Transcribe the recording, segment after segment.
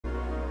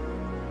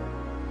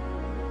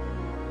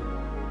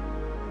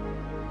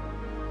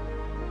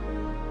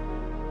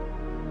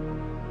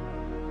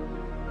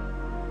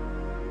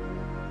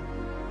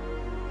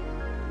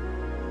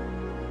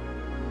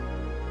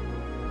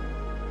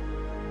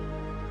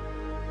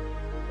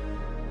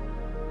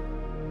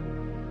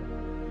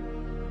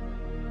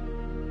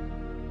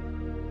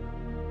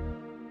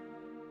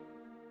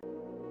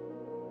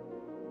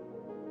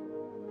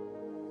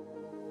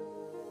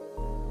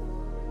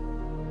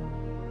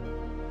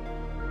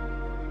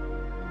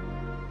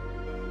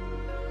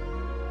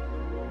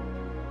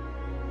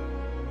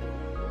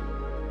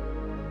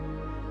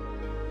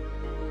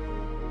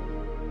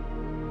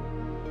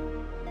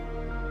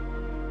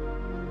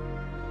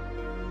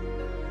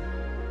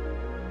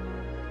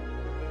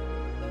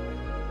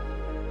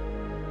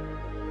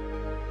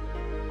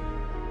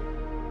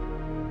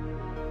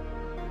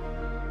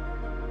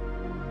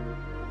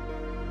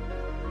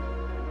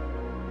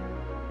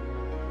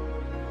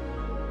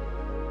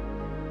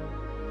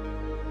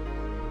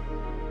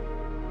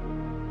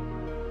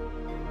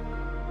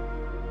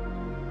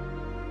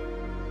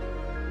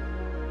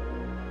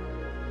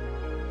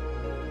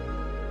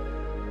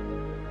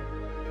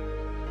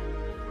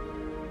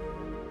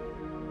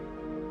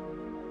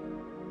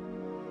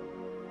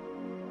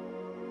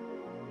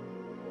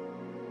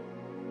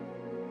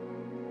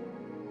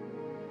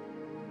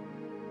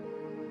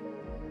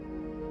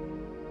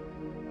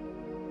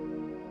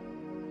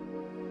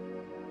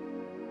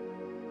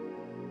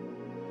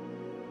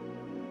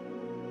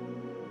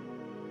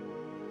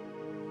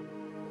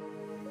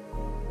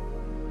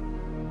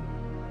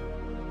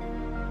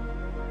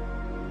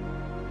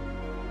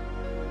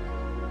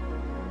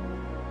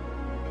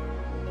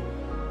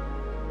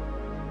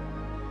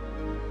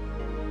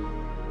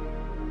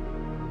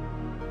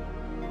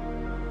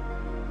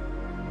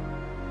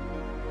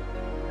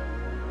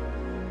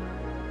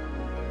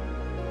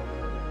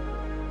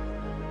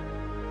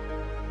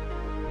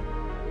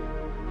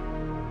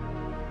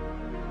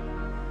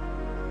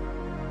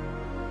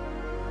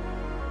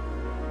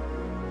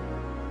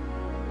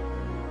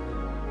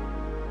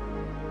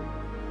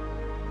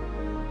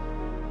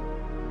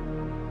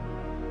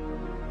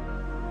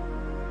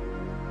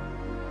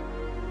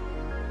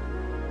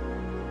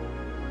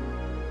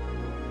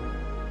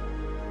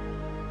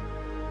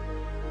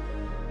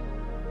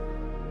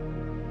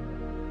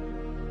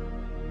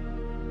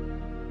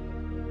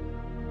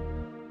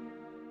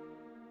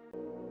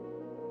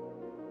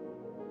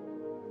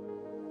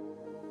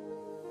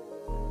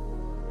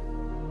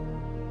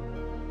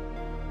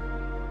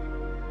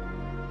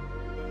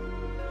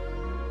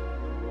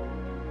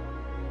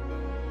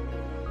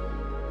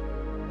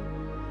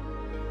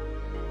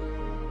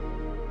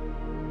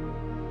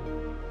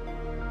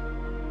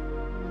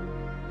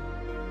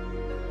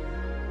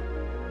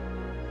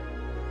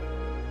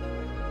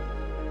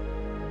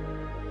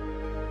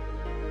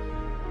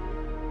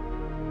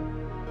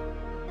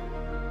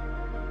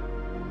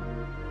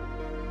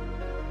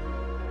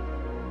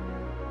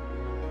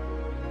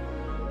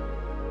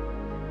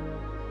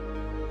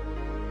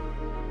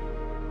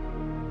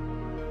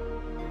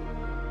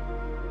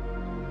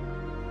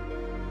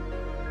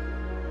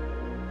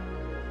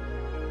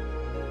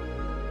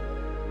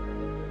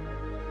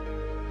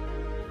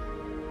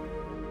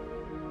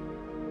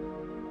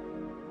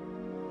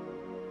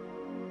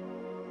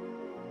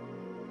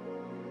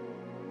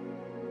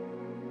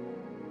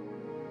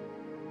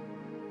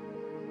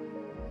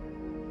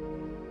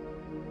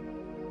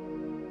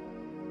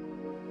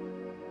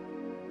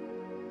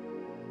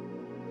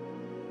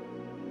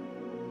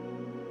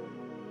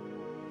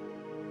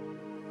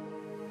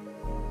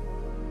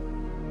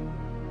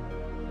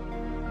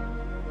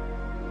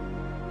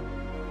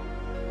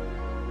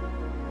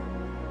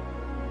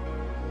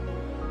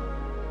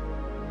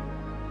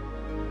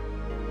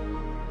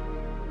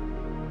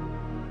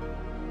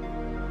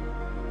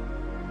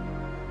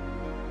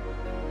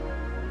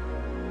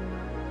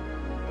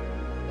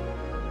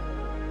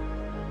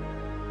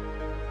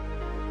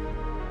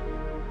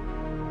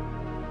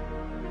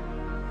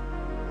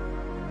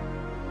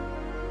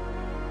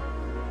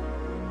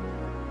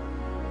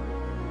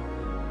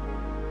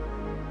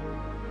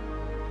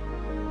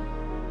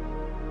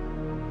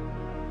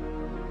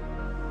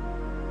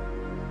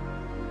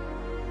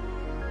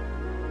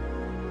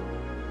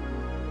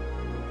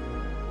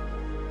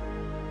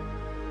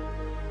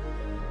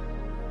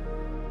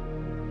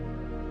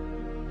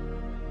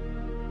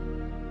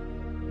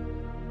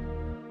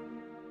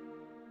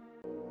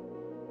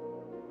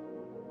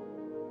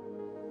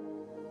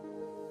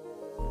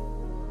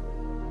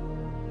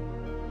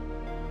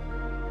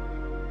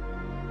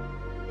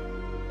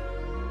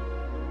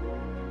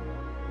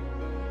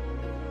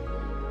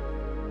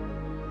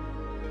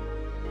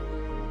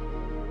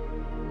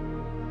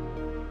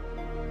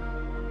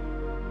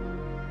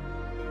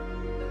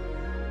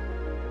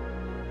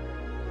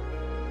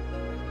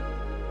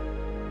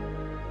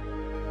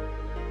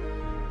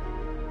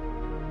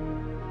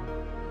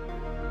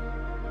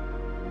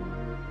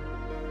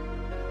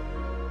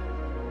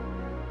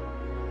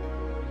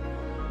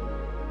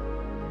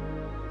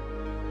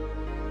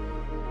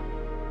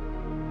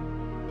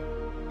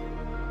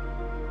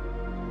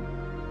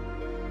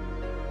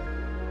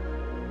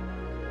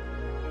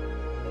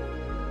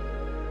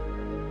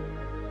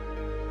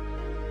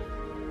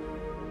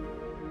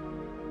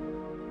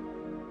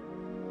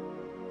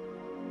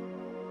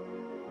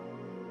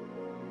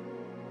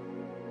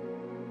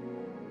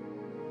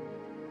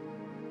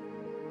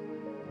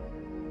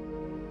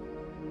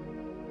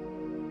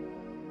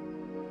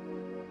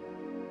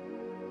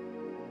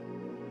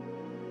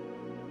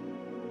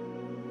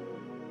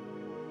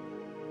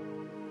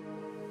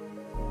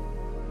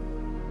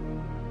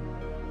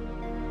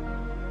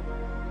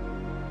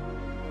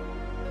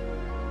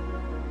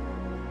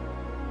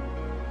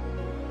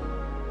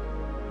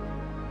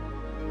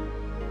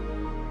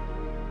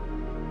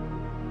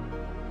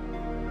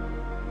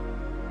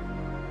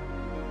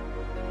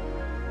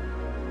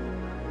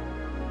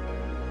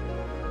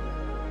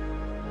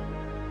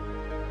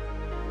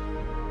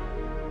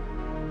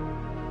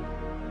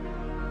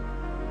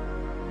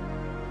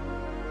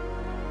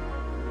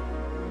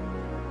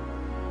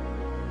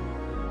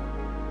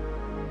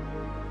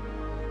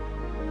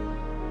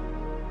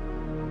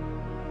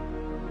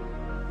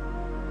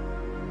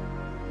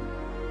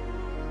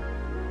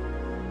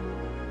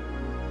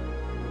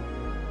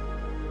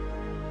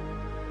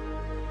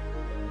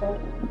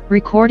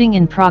Recording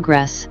in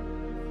progress.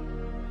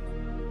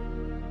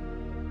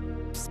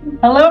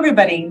 Hello,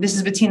 everybody. This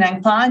is Bettina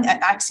and Klan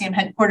at Axiom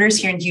headquarters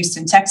here in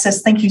Houston,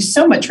 Texas. Thank you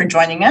so much for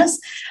joining us.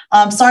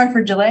 Sorry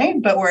for delay,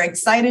 but we're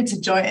excited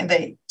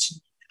to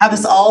have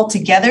us all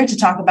together to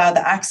talk about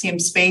the Axiom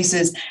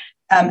Space's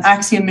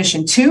Axiom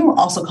Mission 2,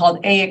 also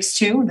called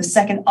Ax-2, the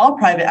second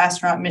all-private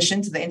astronaut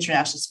mission to the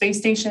International Space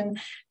Station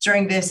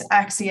during this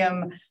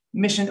Axiom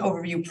Mission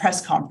Overview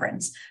press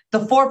conference.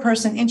 The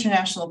four-person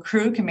international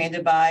crew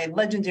commanded by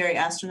legendary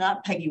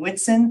astronaut Peggy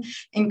Whitson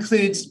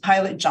includes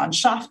pilot John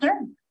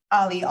Schaffner,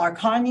 Ali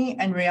Arkhani,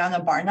 and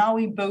Rihanna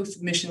Barnawi,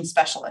 both mission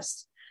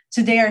specialists.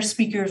 Today, our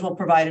speakers will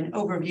provide an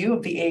overview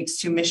of the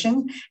Ax-2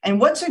 mission and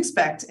what to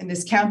expect in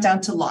this countdown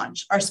to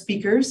launch. Our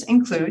speakers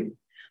include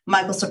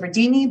Michael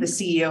Suffredini, the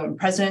CEO and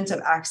president of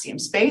Axiom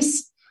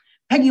Space,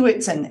 Peggy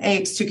Whitson,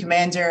 Ax-2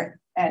 commander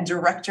and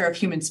director of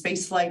human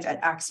spaceflight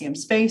at Axiom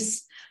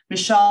Space,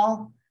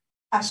 Mishaal,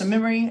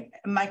 Ashemimry,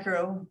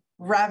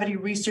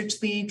 Microgravity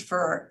research lead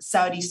for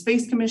Saudi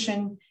Space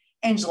Commission,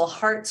 Angela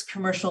Hart,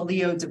 commercial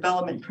LEO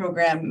development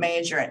program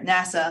manager at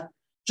NASA,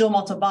 Joe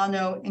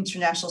Montalbano,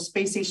 International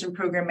Space Station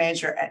program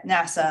manager at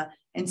NASA,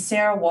 and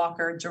Sarah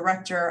Walker,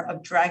 director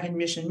of Dragon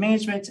mission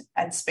management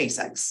at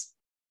SpaceX.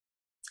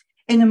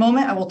 In a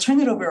moment, I will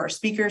turn it over to our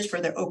speakers for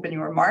their opening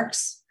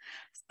remarks.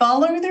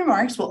 Following the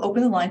remarks, we'll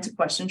open the line to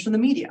questions from the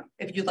media.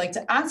 If you'd like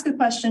to ask a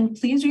question,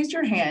 please raise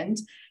your hand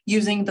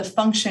using the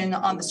function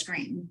on the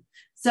screen.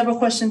 Several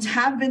questions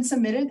have been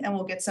submitted, and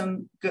we'll get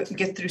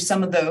through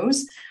some of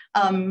those.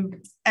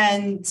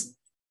 And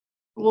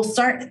we'll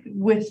start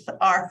with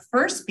our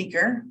first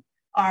speaker,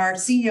 our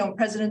CEO and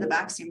president of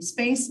Axiom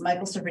Space,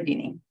 Michael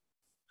Suffredini.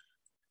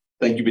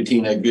 Thank you,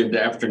 Bettina. Good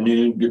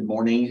afternoon, good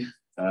morning.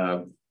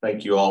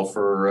 Thank you all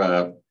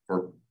for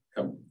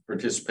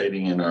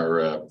participating in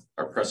our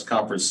press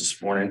conference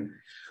this morning.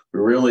 We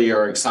really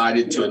are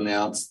excited to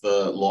announce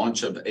the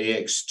launch of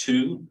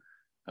Ax-2.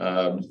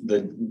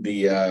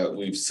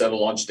 We've set a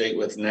launch date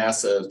with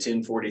NASA of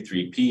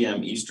 10:43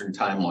 p.m. Eastern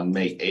Time on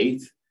May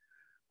 8th.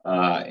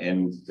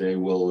 And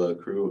the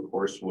crew, of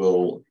course,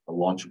 will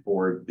launch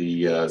aboard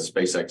the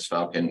SpaceX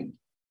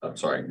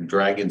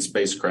Dragon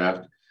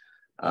spacecraft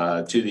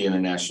to the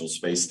International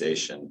Space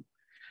Station.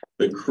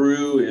 The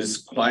crew is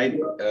quite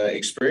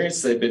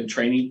experienced. They've been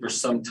training for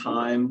some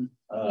time.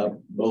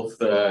 Both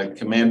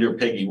Commander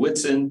Peggy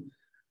Whitson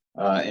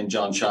and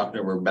John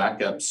Schaffner were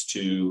backups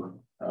to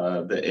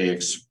the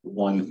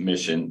Ax-1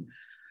 mission.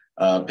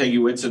 Peggy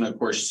Whitson, of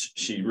course,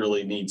 she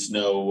really needs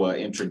no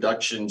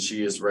introduction.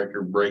 She is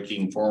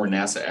record-breaking former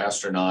NASA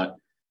astronaut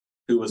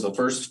who was the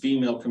first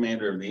female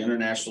commander of the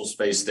International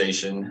Space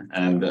Station,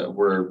 and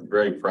we're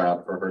very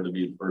proud for her to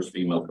be the first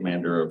female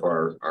commander of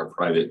our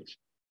private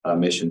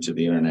mission to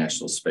the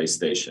International Space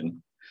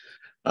Station.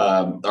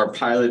 Our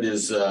pilot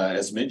is,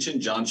 as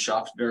mentioned, John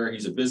Schaffner.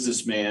 He's a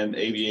businessman,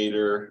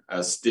 aviator,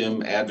 a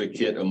STEM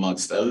advocate,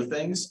 amongst other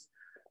things.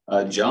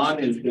 John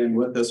has been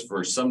with us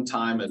for some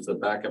time as a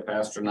backup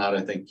astronaut.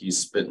 I think he's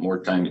spent more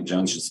time at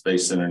Johnson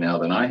Space Center now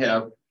than I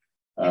have.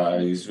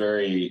 He's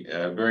very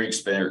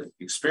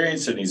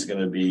experienced, and he's going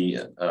to be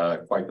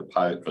quite the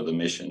pilot for the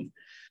mission.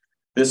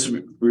 This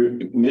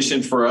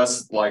mission for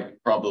us,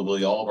 like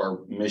probably all of our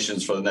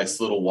missions for the next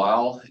little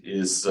while,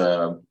 is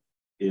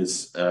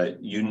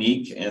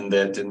unique in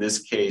that in this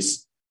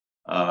case,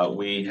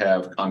 we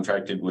have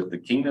contracted with the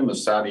Kingdom of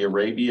Saudi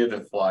Arabia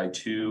to fly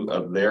 2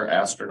 of their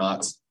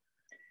astronauts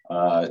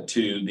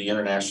to the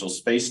International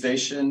Space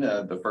Station.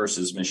 The first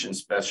is mission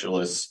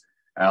specialist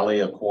Ali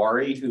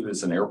Arkhani, who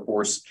is an Air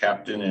Force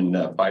captain and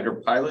fighter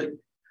pilot.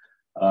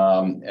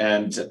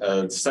 And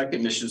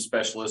second mission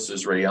specialist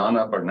is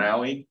Rihanna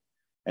Barnawi,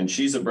 and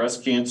she's a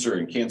breast cancer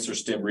and cancer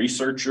stem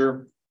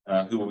researcher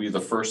who will be the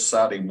first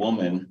Saudi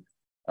woman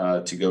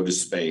to go to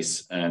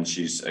space. And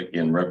she's,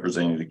 again,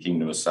 representing the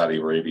Kingdom of Saudi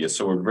Arabia.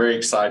 So we're very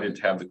excited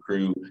to have the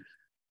crew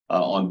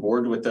on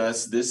board with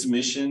us. This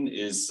mission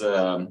is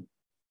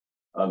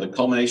the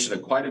culmination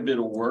of quite a bit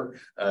of work.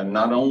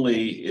 Not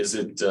only is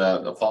it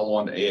a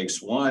follow-on to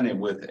Ax-1, and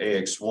with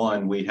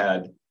Ax-1, we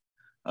had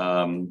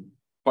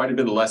quite a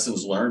bit of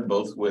lessons learned,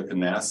 both with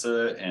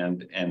NASA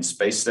and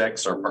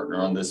SpaceX, our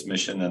partner on this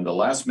mission and the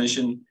last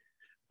mission.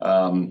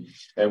 And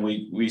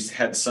we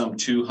had some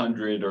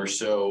 200 or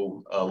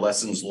so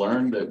lessons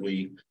learned that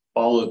we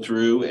followed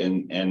through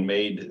and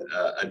made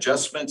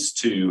adjustments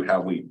to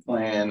how we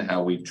plan,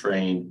 how we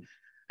train,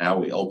 how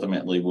we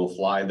ultimately will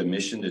fly the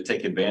mission to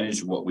take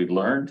advantage of what we've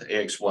learned.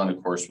 Ax-1,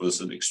 of course,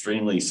 was an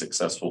extremely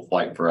successful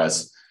flight for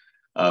us,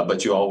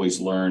 but you always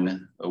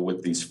learn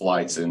with these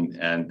flights,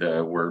 and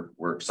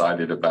we're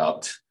excited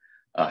about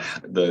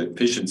the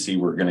efficiency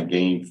we're going to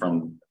gain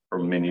from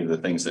many of the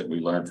things that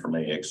we learned from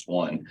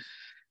Ax-1.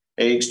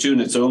 Ax-2 in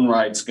its own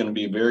right is going to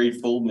be a very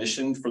full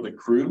mission for the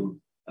crew.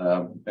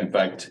 In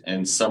fact,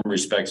 in some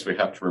respects, we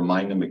have to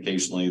remind them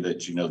occasionally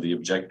that, the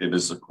objective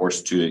is, of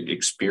course, to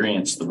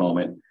experience the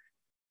moment.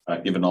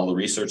 Given all the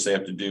research they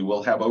have to do,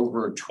 we'll have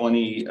over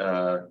 20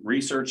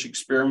 research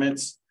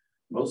experiments,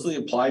 mostly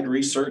applied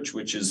research,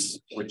 which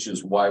is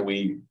why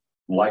we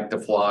like to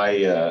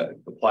fly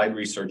applied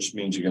research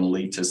means you're going to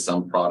lead to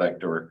some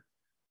product or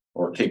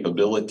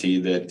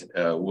capability that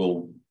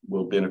will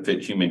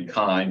benefit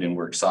humankind, and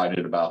we're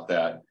excited about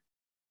that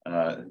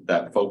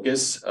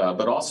focus.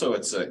 But also,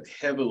 it's a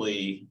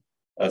heavily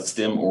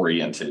STEM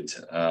oriented.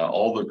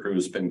 All the crew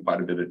spend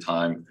quite a bit of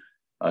time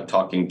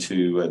talking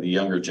to the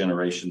younger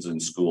generations in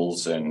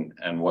schools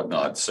and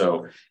whatnot.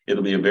 So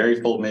it'll be a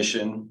very full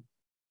mission,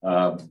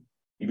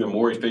 even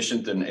more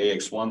efficient than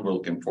AX-1 we're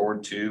looking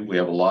forward to. We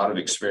have a lot of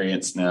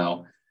experience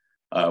now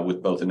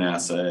with both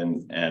NASA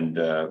and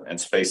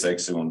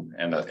SpaceX.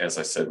 And as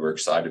I said, we're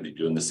excited to be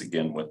doing this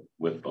again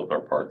with both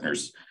our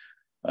partners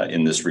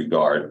in this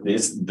regard.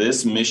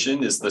 This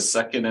mission is the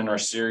second in our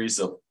series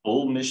of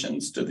full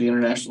missions to the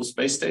International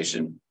Space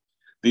Station.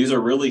 These are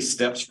really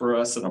steps for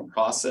us in a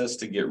process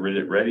to get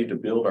ready to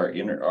build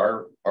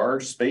our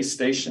space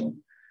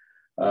station.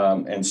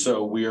 And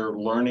so we are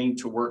learning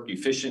to work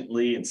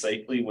efficiently and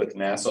safely with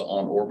NASA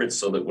on orbit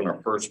so that when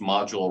our first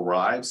module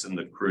arrives and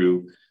the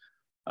crew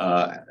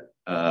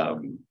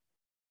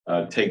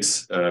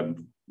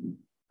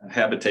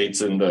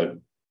habitates in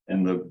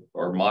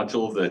our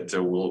module, that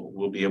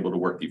we'll be able to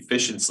work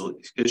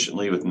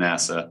efficiently with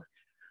NASA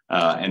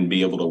and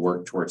be able to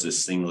work towards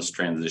this seamless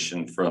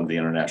transition from the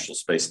International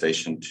Space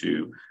Station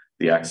to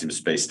the Axiom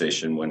Space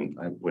Station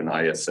when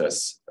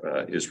ISS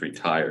is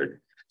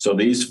retired. So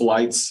these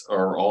flights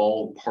are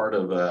all part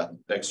of an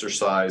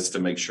exercise to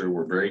make sure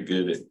we're very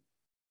good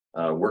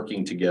at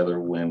working together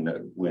when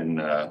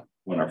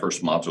our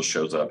first module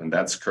shows up, and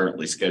that's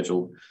currently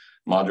scheduled.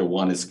 Module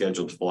 1 is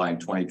scheduled to fly in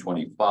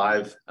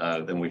 2025.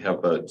 Then we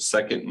have a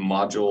second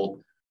module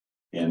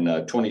in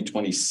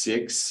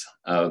 2026.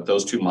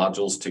 Those two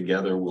modules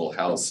together will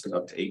house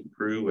up to 8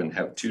 crew and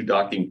have 2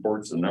 docking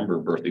ports, a number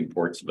of berthing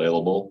ports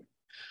available.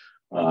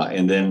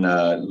 And then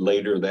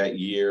later that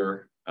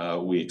year,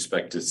 we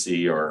expect to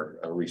see our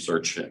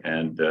research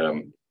and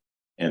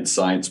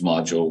science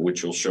module,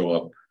 which will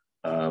show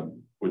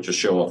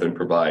up and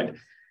provide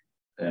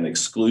an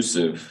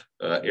exclusive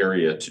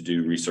area to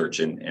do research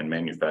and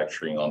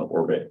manufacturing on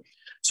orbit.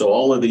 So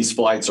all of these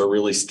flights are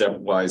really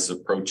stepwise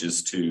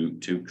approaches to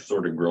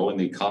sort of growing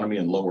the economy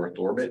in low Earth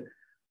orbit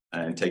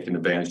and taking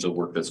advantage of the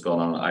work that's gone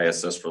on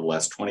ISS for the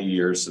last 20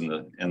 years and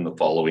the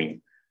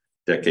following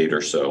decade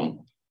or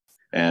so.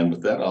 And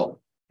with that,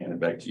 I'll hand it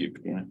back to you,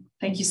 Bettina.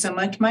 Thank you so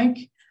much,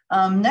 Mike.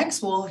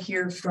 Next, we'll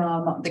hear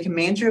from the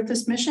commander of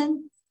this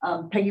mission,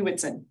 Peggy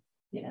Whitson.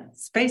 Yeah,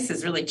 space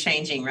is really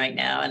changing right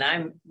now, and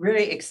I'm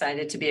really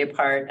excited to be a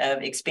part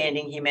of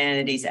expanding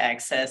humanity's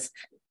access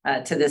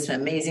to this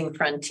amazing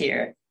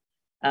frontier.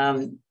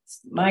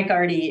 Mike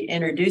already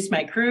introduced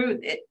my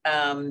crew,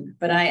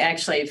 but I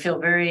actually feel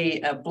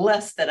very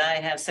blessed that I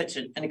have such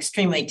an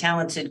extremely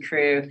talented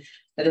crew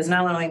that has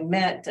not only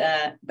met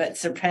but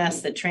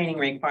surpassed the training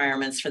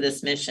requirements for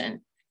this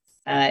mission.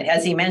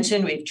 As he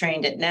mentioned, we've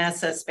trained at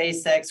NASA,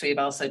 SpaceX. We've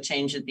also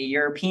changed at the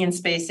European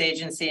Space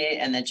Agency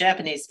and the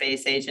Japanese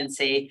Space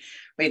Agency.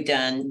 We've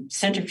done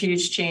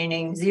centrifuge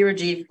training,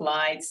 zero-G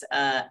flights,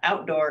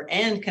 outdoor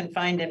and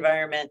confined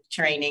environment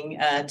training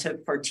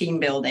for team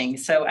building.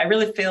 So I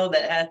really feel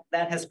that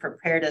has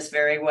prepared us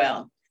very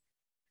well.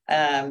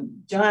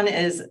 John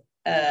is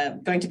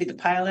going to be the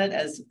pilot,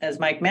 as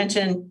Mike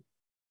mentioned,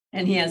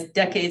 and he has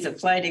decades of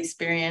flight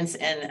experience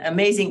and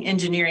amazing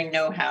engineering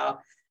know-how.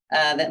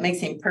 That makes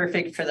him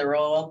perfect for the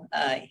role.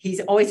 He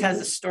always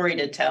has a story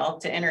to tell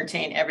to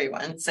entertain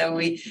everyone. So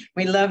we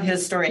love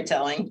his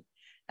storytelling.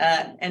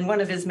 And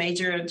one of his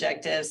major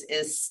objectives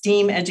is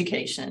STEAM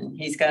education.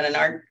 He's got an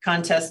art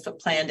contest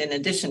planned in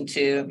addition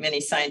to many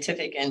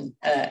scientific and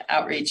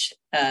outreach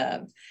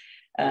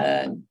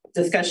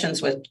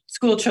discussions with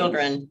school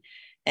children.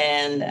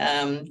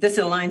 And this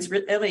aligns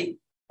really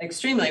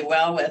extremely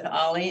well with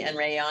Ollie and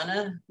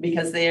Rayana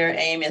because their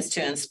aim is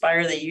to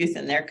inspire the youth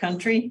in their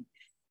country.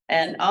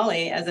 And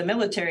Ollie, as a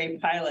military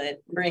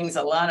pilot, brings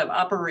a lot of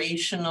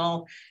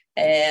operational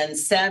and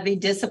savvy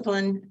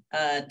discipline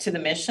to the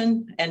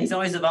mission. And he's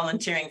always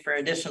volunteering for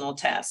additional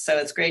tasks. So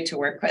it's great to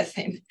work with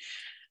him.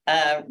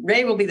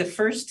 Ray will be the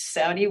first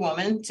Saudi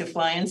woman to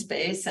fly in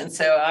space. And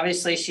so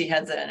obviously she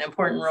has an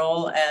important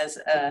role as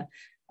a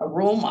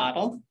role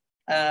model.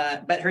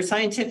 But her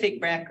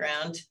scientific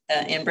background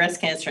in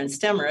breast cancer and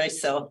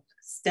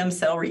stem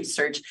cell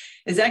research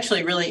is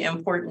actually really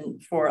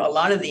important for a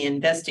lot of the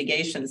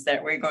investigations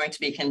that we're going to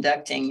be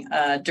conducting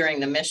during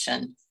the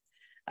mission.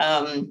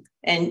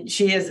 And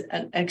she has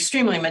an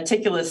extremely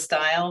meticulous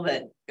style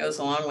that goes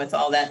along with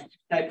all that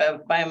type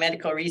of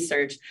biomedical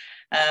research.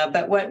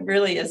 But what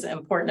really is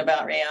important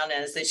about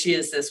Rayana is that she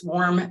is this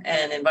warm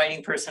and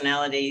inviting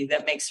personality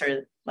that makes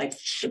her like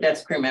the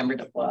best crew member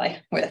to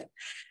fly with.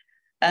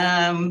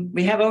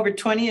 We have over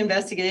 20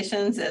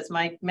 investigations, as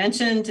Mike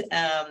mentioned.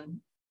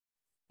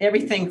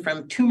 Everything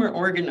from tumor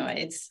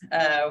organoids,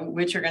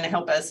 which are going to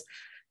help us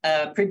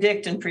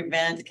predict and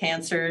prevent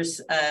cancers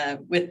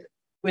with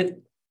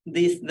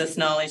this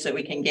knowledge that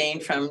we can gain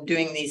from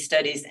doing these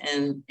studies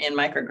in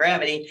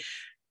microgravity,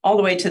 all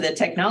the way to the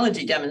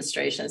technology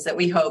demonstrations that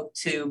we hope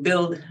to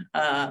build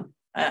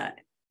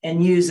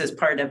and use as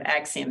part of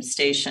Axiom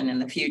Station in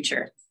the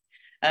future.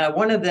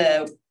 One of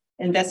the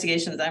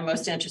investigations I'm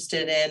most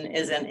interested in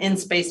is an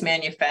in-space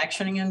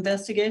manufacturing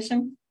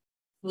investigation,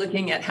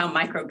 looking at how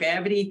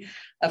microgravity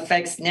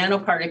affects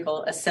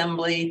nanoparticle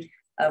assembly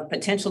of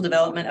potential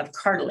development of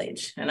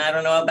cartilage. And I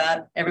don't know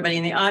about everybody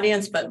in the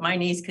audience, but my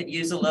niece could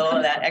use a little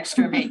of that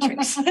extra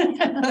matrix.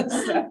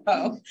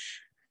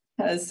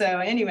 So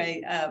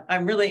anyway,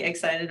 I'm really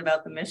excited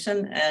about the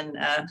mission and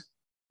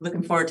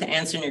looking forward to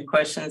answering your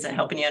questions and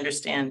helping you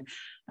understand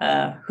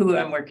who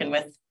I'm working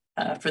with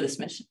for this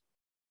mission.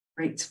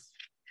 Great.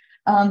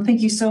 Thank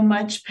you so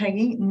much,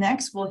 Peggy.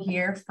 Next, we'll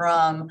hear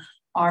from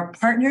our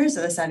partners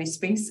at the Saudi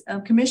Space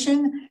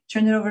Commission.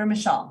 Turn it over to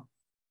Mishaal.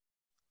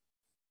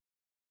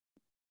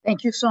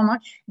 Thank you so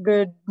much.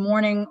 Good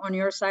morning on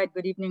your side,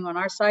 good evening on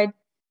our side.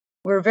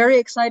 We're very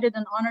excited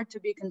and honored to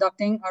be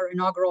conducting our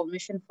inaugural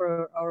mission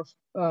for our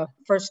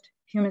first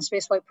human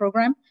spaceflight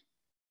program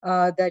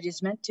that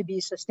is meant to be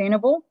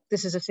sustainable.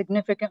 This is a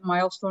significant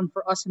milestone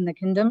for us in the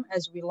kingdom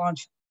as we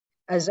launch,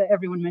 as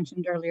everyone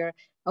mentioned earlier,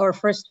 our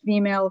first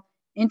female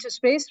into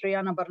space,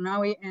 Rihanna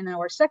Barnawi, and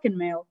our second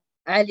male,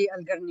 Ali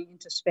Al-Garni,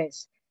 into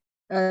space.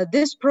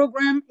 This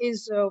program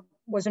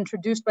was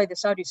introduced by the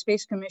Saudi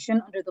Space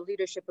Commission under the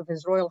leadership of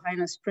His Royal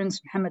Highness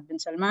Prince Mohammed bin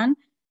Salman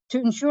to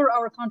ensure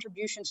our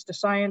contributions to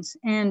science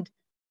and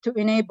to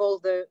enable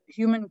the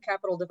human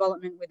capital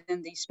development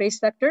within the space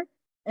sector,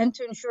 and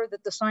to ensure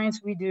that the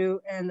science we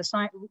do and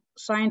the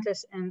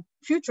scientists and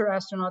future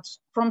astronauts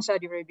from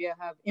Saudi Arabia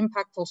have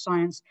impactful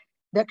science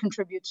that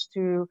contributes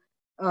to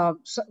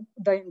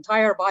the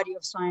entire body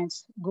of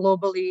science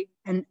globally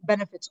and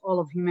benefits all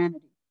of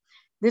humanity.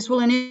 This will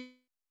enable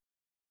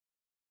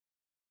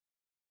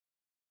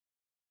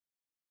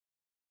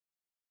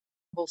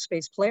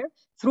space player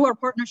through our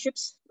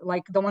partnerships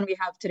like the one we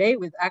have today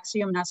with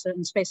Axiom, NASA,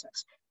 and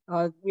SpaceX.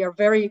 We are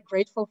very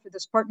grateful for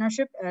this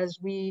partnership as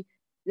we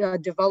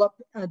develop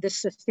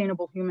this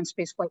sustainable human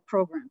spaceflight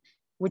program,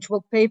 which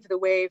will pave the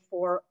way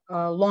for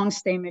long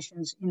stay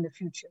missions in the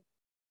future.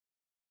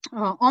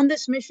 On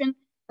this mission,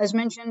 as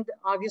mentioned,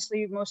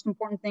 obviously, the most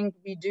important thing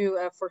we do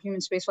for human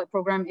spaceflight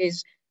program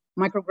is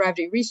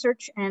microgravity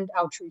research and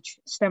outreach,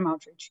 STEM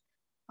outreach.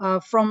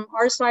 From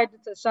our side,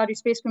 the Saudi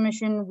Space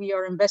Commission, we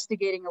are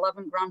investigating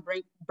 11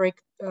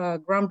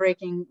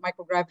 groundbreaking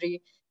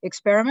microgravity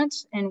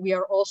experiments, and we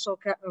are also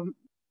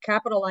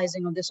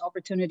capitalizing on this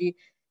opportunity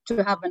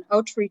to have an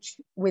outreach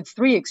with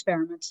 3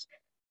 experiments.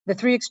 The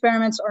 3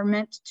 experiments are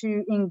meant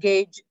to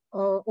engage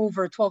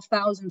over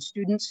 12,000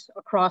 students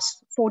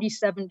across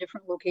 47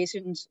 different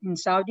locations in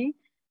Saudi,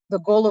 the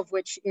goal of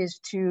which is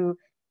to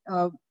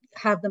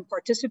have them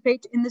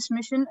participate in this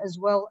mission, as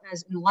well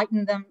as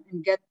enlighten them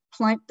and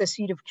plant the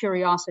seed of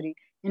curiosity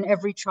in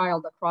every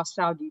child across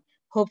Saudi,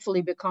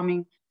 hopefully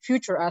becoming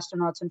future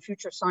astronauts and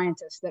future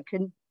scientists that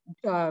can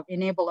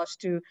enable us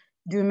to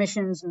do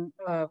missions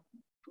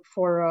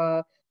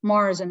for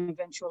Mars and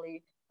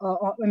eventually,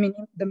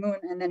 the moon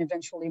and then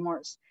eventually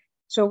Mars.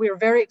 So we are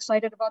very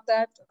excited about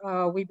that.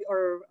 We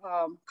are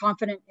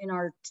confident in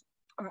our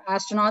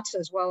astronauts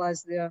as well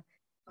as the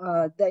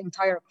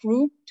entire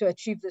crew to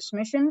achieve this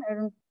mission.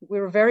 And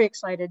we're very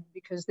excited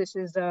because this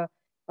is,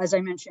 as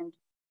I mentioned,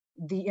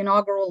 the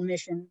inaugural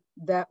mission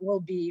that will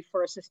be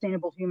for a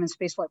sustainable human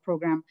spaceflight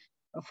program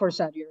for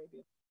Saudi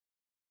Arabia.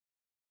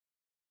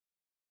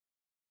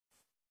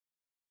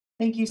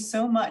 Thank you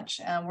so much.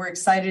 We're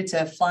excited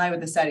to fly with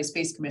the Saudi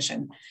Space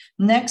Commission.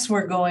 Next,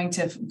 we're going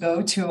to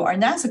go to our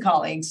NASA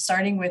colleagues,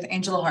 starting with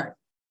Angela Hart.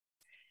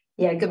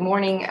 Yeah, good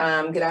morning,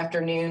 good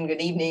afternoon,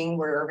 good evening,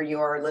 wherever you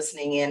are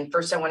listening in.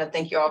 First, I want to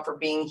thank you all for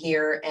being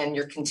here and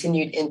your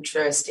continued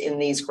interest in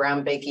these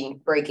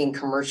groundbreaking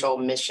commercial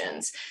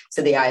missions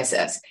to the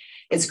ISS.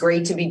 It's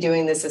great to be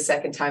doing this a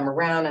second time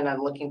around, and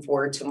I'm looking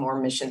forward to more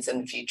missions in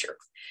the future.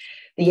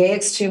 The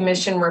Ax-2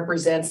 mission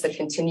represents the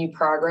continued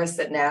progress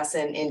that NASA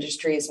and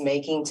industry is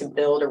making to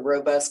build a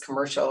robust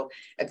commercial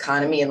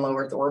economy in low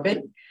Earth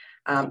orbit.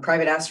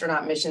 Private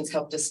astronaut missions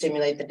help to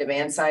stimulate the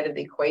demand side of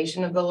the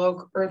equation of the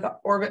low Earth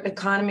orbit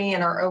economy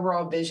and our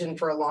overall vision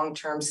for a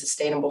long-term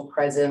sustainable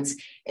presence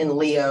in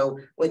LEO,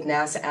 with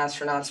NASA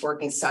astronauts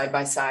working side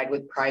by side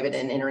with private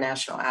and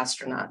international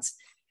astronauts.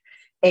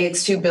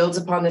 Ax-2 builds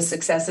upon the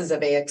successes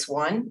of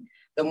Ax-1.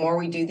 The more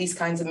we do these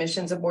kinds of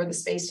missions aboard the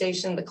space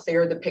station, the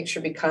clearer the picture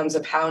becomes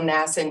of how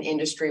NASA and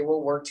industry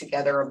will work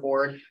together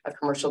aboard a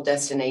commercial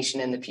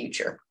destination in the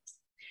future.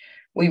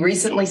 We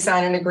recently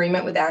signed an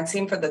agreement with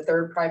Axiom for the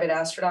 3rd private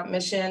astronaut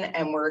mission,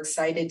 and we're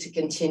excited to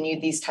continue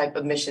these type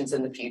of missions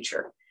in the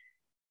future.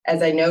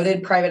 As I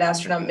noted, private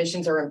astronaut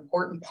missions are an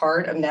important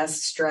part of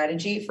NASA's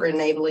strategy for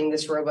enabling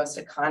this robust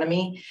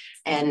economy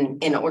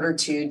and in order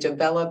to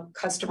develop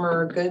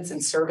customer goods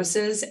and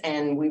services.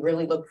 And we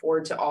really look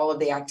forward to all of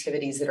the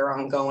activities that are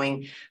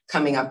ongoing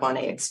coming up on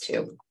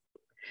Ax-2.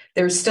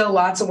 There's still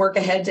lots of work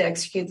ahead to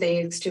execute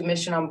the Ax-2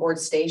 mission on board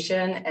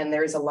station, and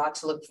there's a lot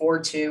to look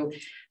forward to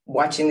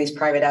watching these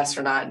private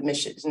astronaut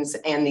missions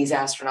and these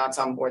astronauts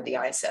on board the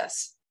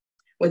ISS.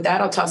 With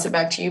that, I'll toss it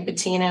back to you,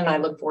 Bettina, and I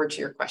look forward to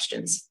your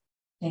questions.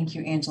 Thank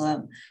you,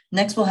 Angela.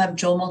 Next, we'll have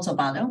Joel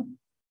Montalbano.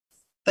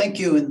 Thank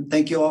you, and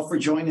thank you all for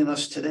joining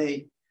us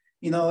today.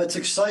 It's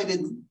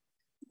exciting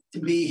to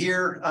be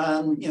here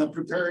on,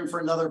 preparing for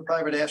another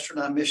private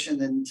astronaut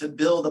mission and to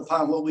build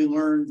upon what we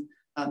learned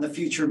on the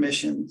future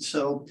mission.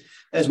 So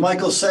as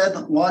Michael said,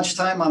 launch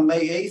time on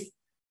May 8th,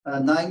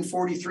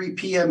 9:43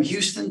 p.m.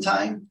 Houston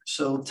time,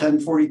 so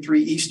 10:43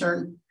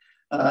 Eastern.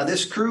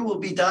 This crew will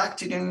be docked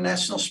to the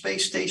International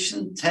Space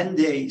Station 10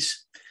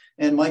 days.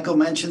 And Michael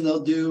mentioned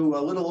they'll do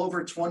a little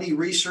over 20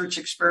 research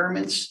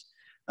experiments.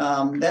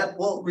 That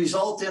will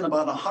result in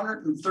about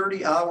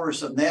 130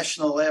 hours of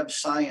national lab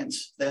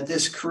science that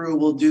this crew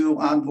will do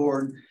on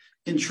board,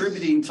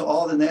 contributing to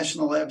all the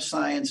national lab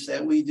science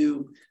that we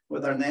do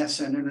with our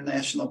NASA and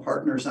international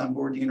partners on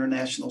board the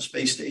International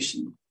Space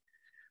Station.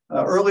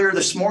 Earlier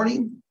this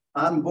morning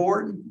on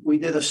board, we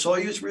did a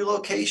Soyuz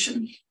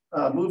relocation,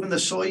 moving the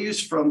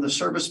Soyuz from the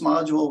service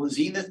module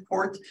Zenith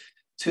port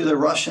to the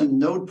Russian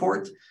node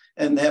port,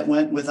 and that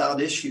went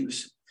without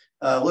issues.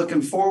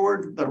 Looking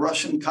forward, the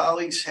Russian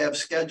colleagues have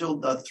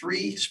scheduled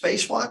 3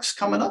 spacewalks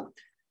coming up,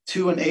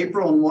 2 in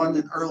April and 1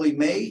 in early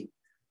May.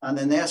 On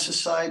the NASA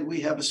side,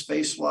 we have a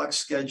spacewalk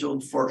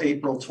scheduled for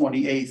April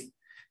 28th.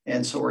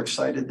 And so we're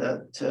excited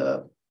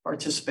to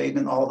participate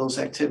in all those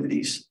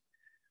activities.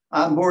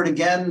 On board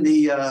again,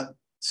 the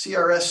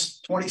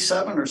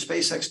CRS-27 or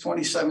SpaceX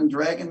 27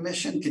 Dragon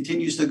mission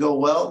continues to go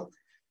well.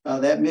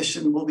 That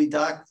mission will be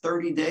docked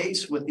 30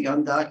 days with the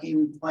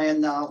undocking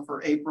plan now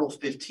for April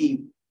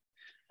 15th.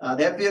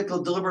 That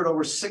vehicle delivered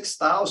over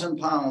 6,000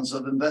 pounds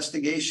of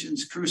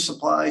investigations, crew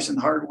supplies, and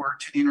hardware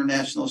to the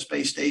International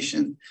Space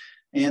Station.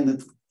 And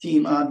the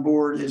team on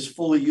board is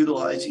fully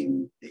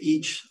utilizing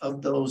each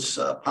of those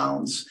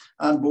pounds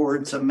on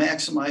board to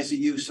maximize the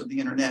use of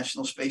the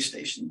International Space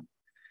Station.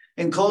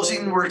 In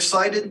closing, we're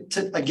excited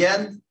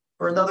again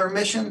for another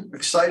mission. We're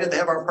excited to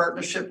have our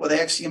partnership with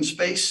Axiom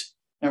Space,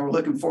 and we're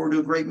looking forward to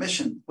a great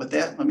mission. With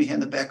that, let me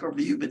hand it back over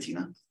to you,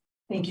 Bettina.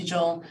 Thank you,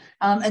 Joel.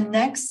 And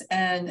next,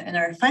 and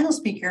our final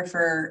speaker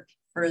for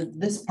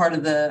this part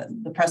of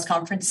the press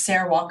conference,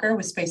 Sarah Walker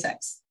with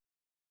SpaceX.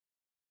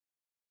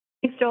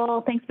 Thanks,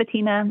 Joel. Thanks,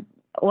 Bettina.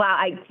 Wow,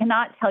 I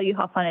cannot tell you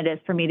how fun it is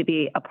for me to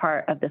be a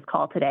part of this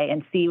call today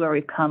and see where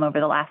we've come over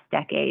the last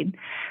decade.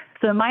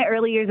 So in my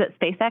early years at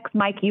SpaceX,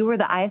 Mike, you were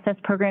the ISS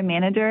program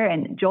manager,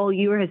 and Joel,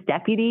 you were his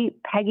deputy.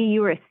 Peggy,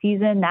 you were a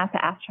seasoned NASA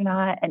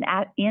astronaut, and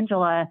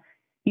Angela,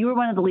 you were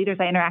one of the leaders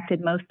I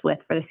interacted most with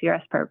for the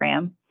CRS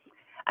program.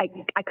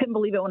 I couldn't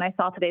believe it when I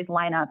saw today's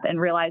lineup and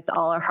realized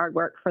all our hard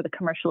work for the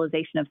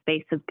commercialization of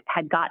space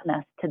had gotten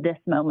us to this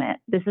moment.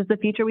 This is the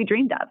future we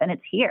dreamed of, and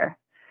it's here.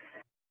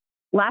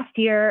 Last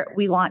year,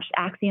 we launched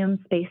Axiom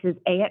Space's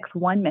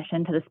Ax-1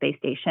 mission to the space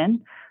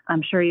station.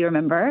 I'm sure you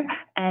remember.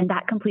 And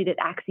that completed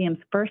Axiom's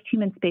first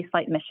human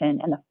spaceflight mission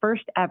and the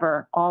first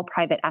ever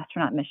all-private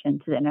astronaut mission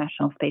to the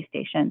International Space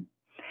Station.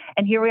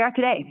 And here we are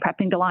today,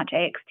 prepping to launch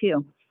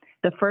Ax-2,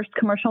 the first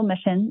commercial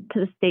mission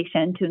to the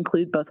station to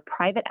include both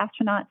private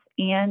astronauts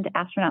and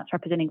astronauts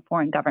representing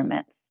foreign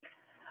governments.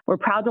 We're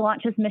proud to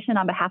launch this mission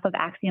on behalf of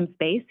Axiom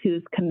Space,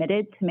 who's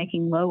committed to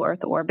making low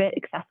Earth orbit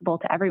accessible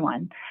to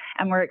everyone.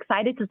 And we're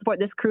excited to support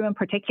this crew in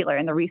particular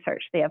in the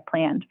research they have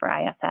planned for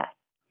ISS.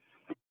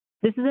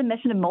 This is a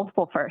mission of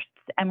multiple firsts,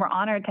 and we're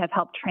honored to have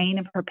helped train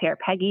and prepare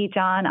Peggy,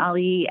 John,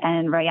 Ali,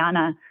 and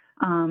Rayana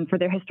for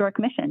their historic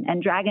mission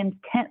and Dragon's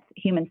 10th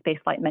human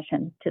spaceflight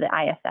mission to the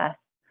ISS.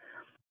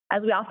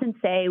 As we often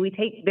say, we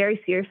take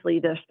very seriously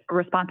the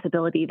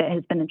responsibility that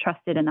has been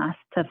entrusted in us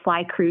to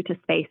fly crew to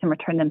space and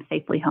return them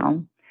safely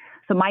home.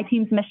 So my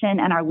team's mission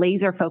and our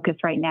laser focus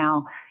right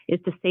now is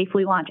to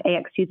safely launch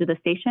Ax-2 to the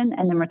station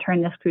and then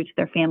return this crew to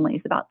their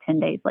families about 10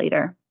 days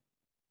later.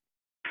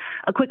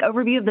 A quick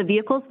overview of the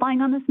vehicles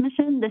flying on this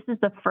mission. This is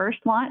the first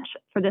launch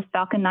for this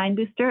Falcon 9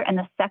 booster and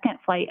the second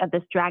flight of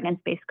this Dragon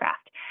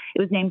spacecraft.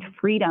 It was named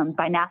Freedom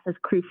by NASA's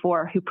Crew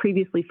 4, who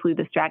previously flew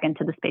this Dragon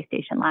to the space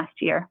station last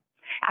year,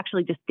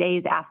 actually just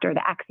days after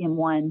the Axiom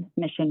 1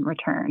 mission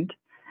returned.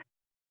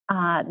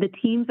 The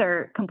teams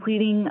are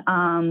completing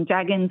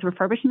Dragon's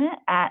refurbishment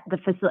at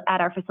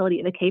our facility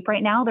at the Cape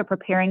right now. They're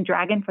preparing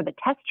Dragon for the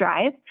test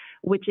drive,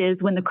 which is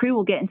when the crew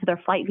will get into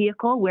their flight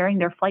vehicle wearing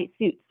their flight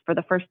suits for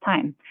the first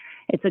time.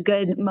 It's a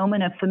good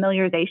moment of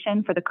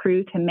familiarization for the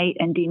crew to mate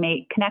and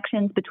demate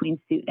connections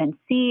between suit and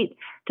seat,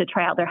 to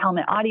try out their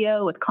helmet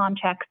audio with comm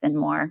checks and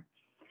more.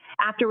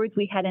 Afterwards,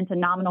 we head into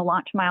nominal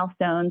launch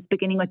milestones,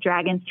 beginning with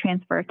Dragon's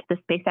transfer to the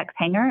SpaceX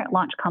hangar at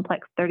Launch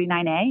Complex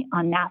 39A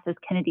on NASA's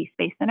Kennedy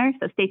Space Center.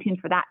 So stay tuned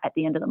for that at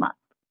the end of the month.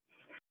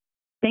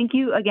 Thank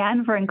you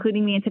again for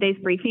including me in today's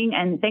briefing,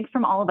 and thanks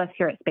from all of us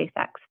here at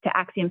SpaceX, to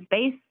Axiom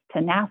Space, to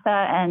NASA,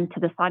 and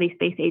to the Saudi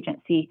Space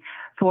Agency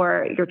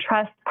for your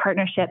trust,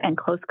 partnership, and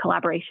close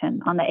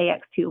collaboration on the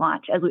Ax-2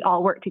 launch as we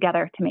all work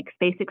together to make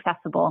space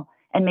accessible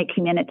and make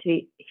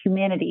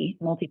humanity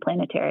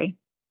multiplanetary.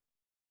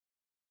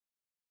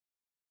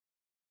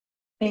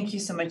 Thank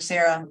you so much,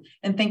 Sarah.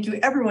 And thank you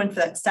everyone for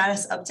that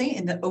status update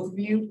and the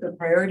overview of the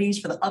priorities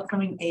for the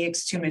upcoming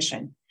Ax-2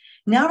 mission.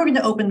 Now we're going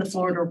to open the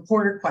floor to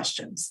reporter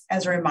questions.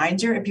 As a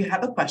reminder, if you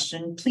have a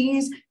question,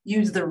 please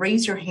use the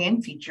raise your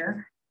hand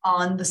feature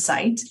on the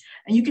site.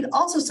 And you can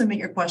also submit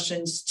your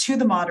questions to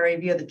the moderator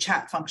via the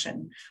chat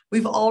function.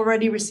 We've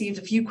already received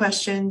a few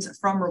questions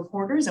from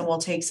reporters, and we'll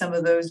take some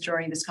of those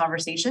during this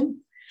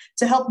conversation.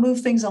 To help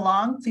move things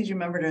along, please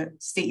remember to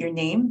state your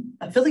name,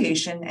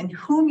 affiliation, and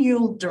whom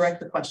you'll direct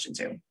the question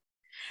to.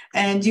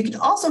 And you can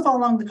also follow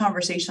along the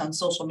conversation on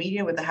social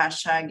media with the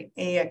hashtag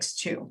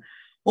Ax-2.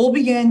 We'll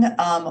begin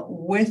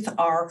with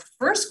our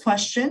first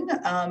question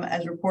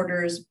as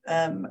reporters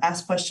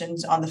ask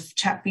questions on the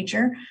chat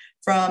feature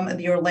from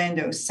the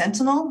Orlando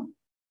Sentinel.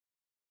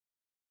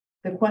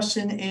 The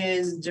question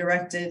is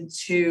directed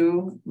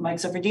to Mike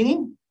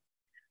Suffredini.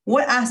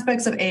 What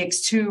aspects of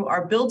Ax-2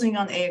 are building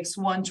on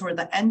Ax-1 toward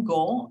the end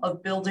goal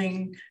of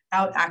building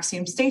out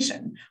Axiom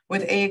Station?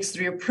 With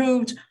Ax-3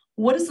 approved,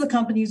 what is the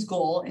company's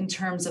goal in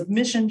terms of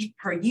missions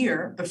per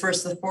year before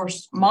the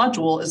first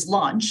module is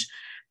launched?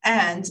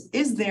 And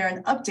is there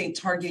an update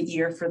target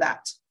year for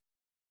that?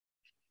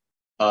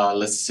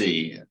 Let's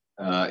see.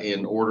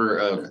 In order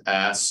of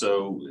ask,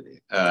 so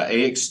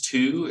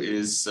Ax-2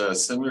 is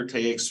similar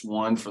to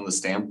Ax-1 from the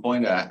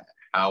standpoint of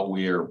how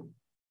we're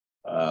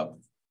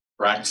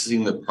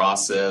practicing the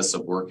process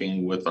of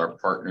working with our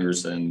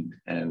partners and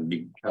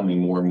becoming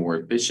more and more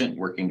efficient,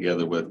 working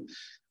together with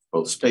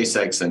both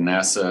SpaceX and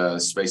NASA.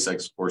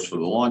 SpaceX, of course, for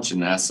the launch,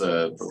 and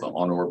NASA for the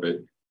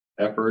on-orbit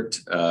effort.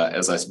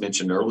 As I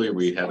mentioned earlier,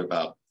 we had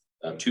about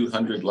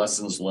 200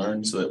 lessons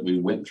learned that we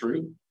went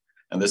through.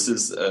 And this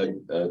is a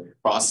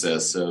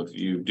process of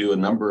you do a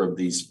number of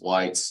these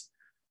flights,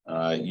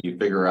 you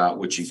figure out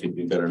what you can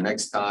do better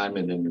next time,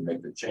 and then you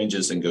make the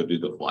changes and go do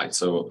the flight.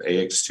 So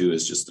Ax-2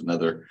 is just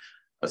another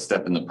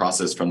step in the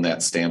process from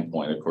that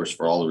standpoint. Of course,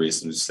 for all the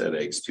reasons we said,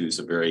 Ax-2 is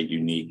a very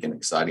unique and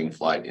exciting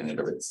flight in and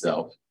of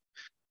itself.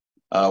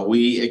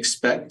 We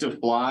expect to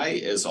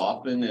fly as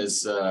often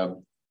as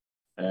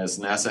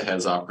NASA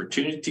has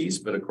opportunities,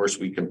 but of course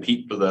we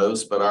compete for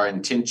those. But our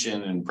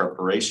intention and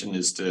preparation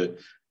is to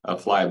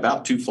fly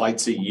about 2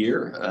 flights a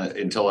year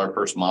until our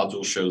first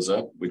module shows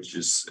up, which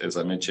is, as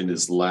I mentioned,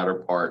 is the latter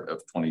part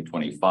of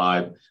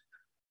 2025.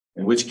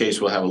 In which case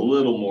we'll have a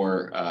little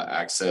more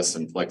access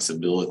and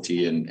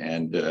flexibility,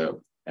 and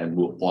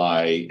we'll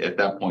fly. At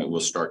that point, we'll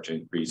start to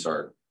increase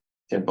our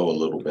tempo a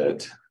little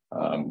bit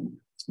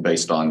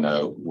based on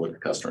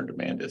what customer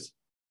demand is.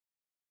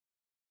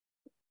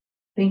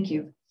 Thank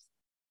you.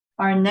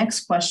 Our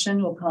next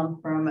question will come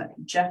from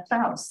Jeff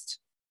Faust.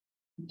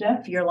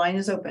 Jeff, your line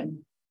is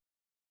open.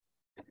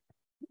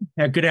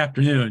 Yeah, good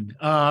afternoon.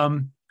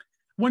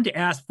 Wanted to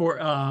ask for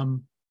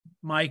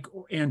Mike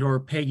and or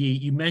Peggy,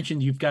 you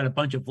mentioned you've got a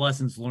bunch of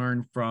lessons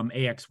learned from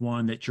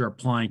Ax-1 that you're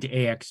applying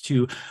to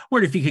Ax-2. I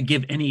wonder if you could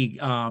give any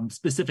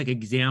specific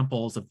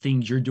examples of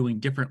things you're doing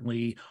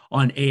differently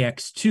on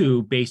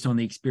Ax-2 based on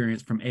the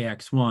experience from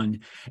Ax-1.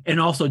 And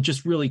also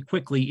just really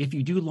quickly, if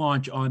you do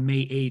launch on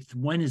May 8th,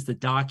 when is the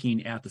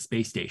docking at the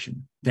space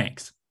station?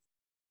 Thanks.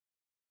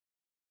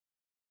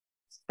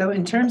 So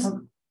in terms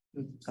of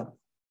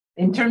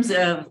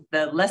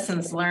the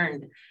lessons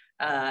learned,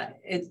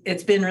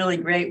 it's been really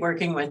great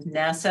working with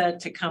NASA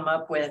to come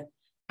up with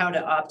how to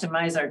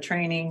optimize our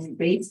training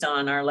based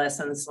on our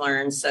lessons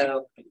learned.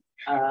 So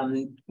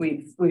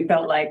we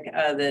felt like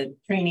the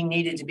training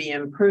needed to be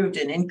improved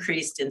and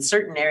increased in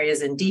certain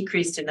areas and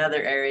decreased in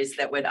other areas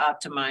that would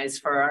optimize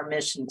for our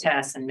mission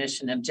tasks and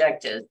mission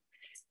objectives.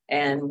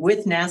 And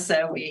with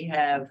NASA, we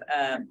have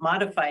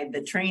modified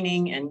the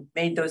training and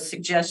made those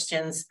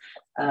suggestions.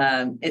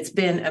 It's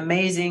been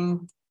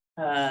amazing.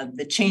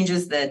 The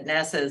changes that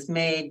NASA has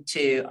made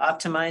to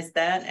optimize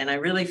that. And I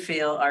really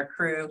feel our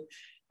crew,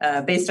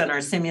 based on our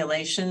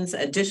simulations,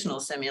 additional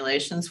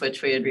simulations,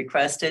 which we had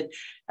requested,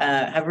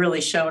 have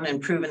really shown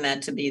and proven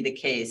that to be the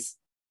case.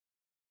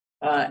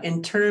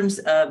 In terms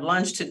of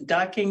launch to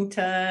docking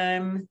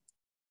time,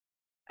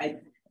 I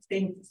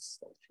think.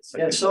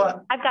 Yeah,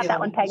 so I've got that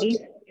one, Peggy.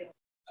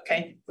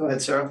 Okay. Go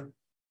ahead, Sarah.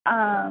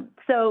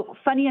 So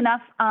funny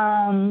enough,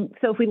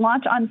 so if we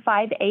launch on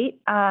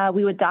 5/8,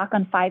 we would dock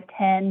on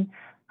 5/10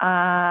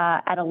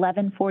 at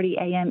 11:40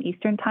 a.m.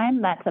 Eastern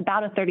time. That's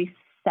about a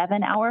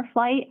 37-hour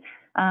flight.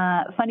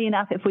 Funny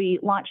enough, if we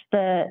launch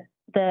the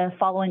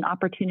following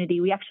opportunity,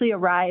 we actually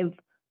arrive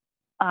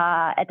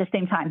at the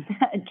same time,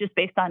 just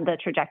based on the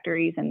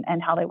trajectories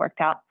and how they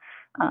worked out.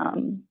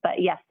 But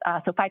yes,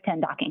 so 5/10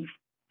 docking.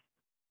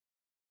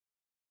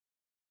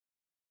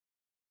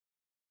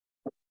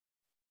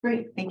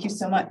 Great, thank you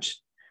so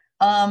much.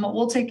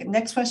 We'll take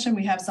next question.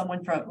 We have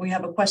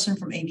a question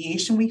from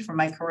Aviation Week from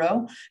Mike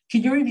Haro.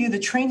 Could you review the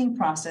training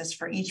process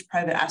for each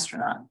private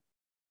astronaut?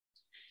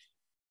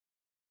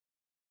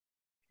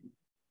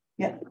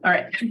 Yeah, all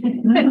right.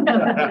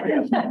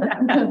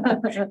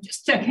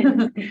 Just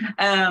checking.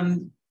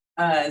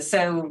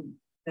 So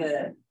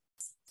the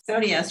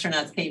Saudi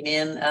astronauts came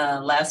in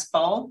last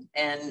fall,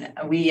 and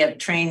we have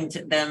trained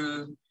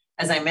them.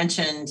 As I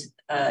mentioned,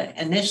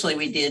 initially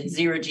we did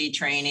zero-G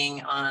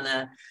training on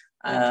a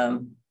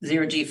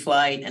zero-G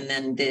flight, and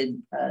then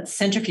did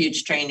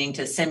centrifuge training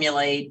to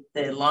simulate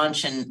the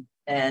launch and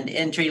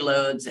entry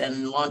loads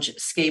and launch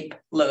escape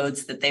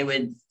loads that they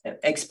would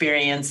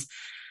experience.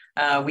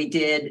 We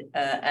did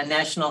a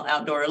national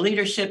outdoor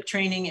leadership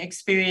training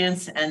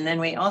experience, and then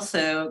we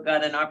also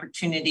got an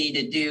opportunity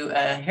to do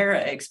a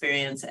HERA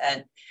experience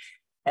at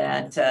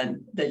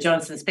the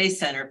Johnson Space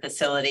Center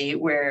facility,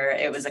 where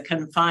it was a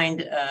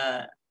confined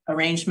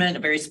arrangement, a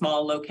very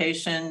small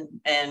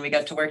location, and we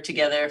got to work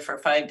together for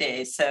 5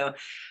 days. So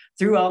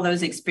through all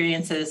those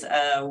experiences,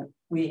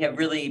 we have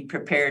really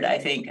prepared, I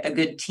think, a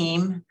good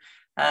team.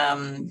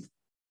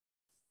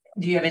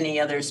 Do you have any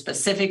other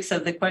specifics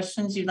of the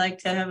questions you'd like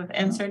to have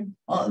answered?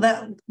 Well,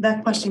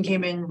 that question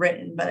came in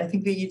written, but I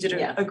think that you did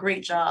a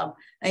great job.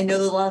 I know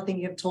that a lot of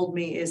things you have told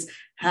me is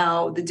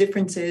how the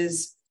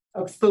differences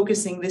of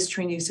focusing this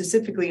training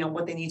specifically on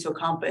what they need to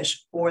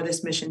accomplish for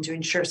this mission to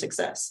ensure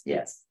success.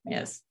 Yes,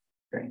 yes.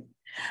 Great.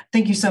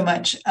 Thank you so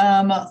much.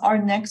 Our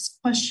next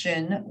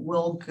question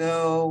will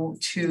go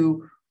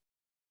to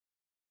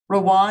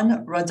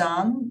Rawan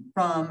Radan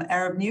from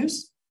Arab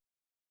News.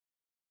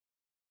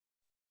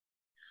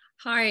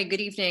 Hi, good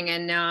evening.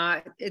 And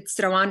it's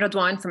Rawan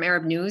Radwan from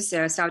Arab News,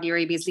 Saudi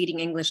Arabia's leading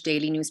English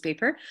daily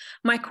newspaper.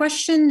 My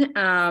question,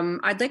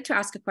 I'd like to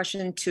ask a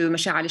question to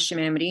Mishaal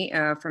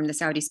Ashemimry from the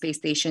Saudi space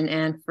station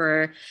and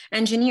for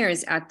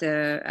engineers at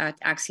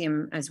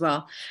Axiom as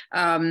well.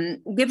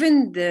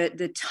 Given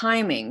the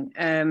timing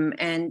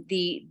and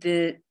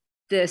the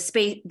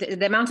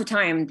amount of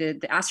time the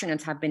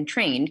astronauts have been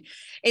trained,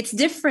 it's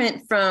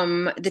different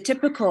from the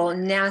typical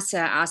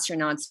NASA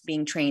astronauts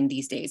being trained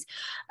these days.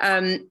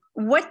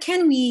 What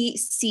can we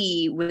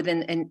see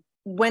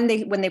when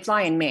they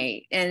fly in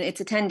May, and it's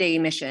a 10-day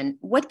mission?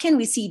 What can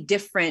we see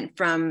different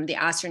from the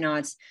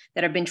astronauts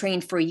that have been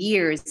trained for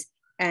years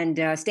and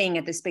staying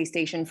at the space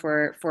station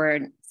for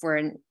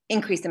an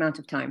increased amount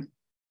of time?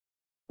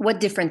 What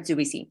difference do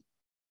we see?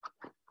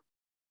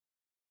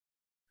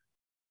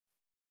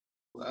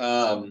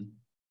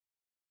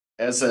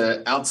 As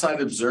an outside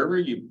observer,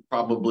 you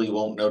probably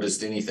won't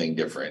notice anything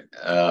different.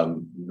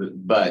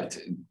 But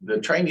the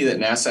training that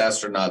NASA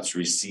astronauts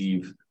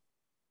receive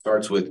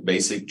starts with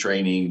basic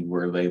training,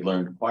 where they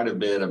learn quite a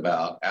bit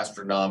about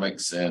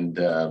astronomics and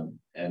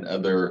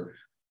other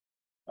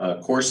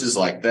courses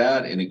like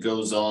that. And it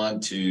goes on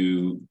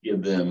to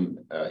give them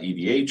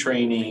EVA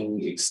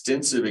training,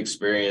 extensive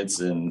experience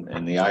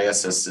in the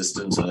ISS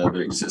systems and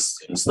other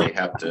systems they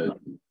have to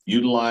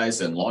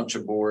utilize and launch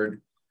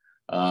aboard.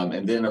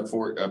 And then, of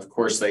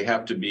course, they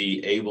have to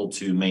be able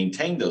to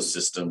maintain those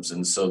systems.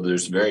 And so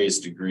there's various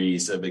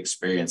degrees of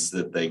experience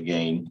that they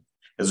gain.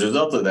 As a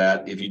result of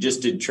that, if you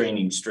just did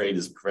training straight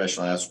as a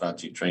professional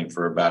astronaut, you trained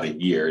for about a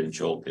year, and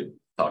Joel could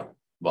talk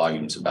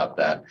volumes about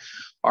that.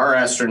 Our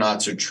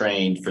astronauts are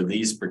trained for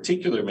these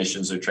particular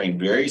missions. They're trained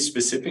very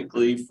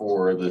specifically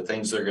for the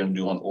things they're going to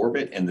do on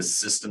orbit and the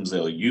systems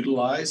they'll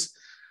utilize.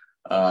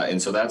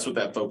 And so that's what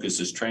that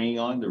focus is training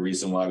on. The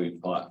reason why we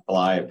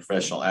fly a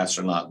professional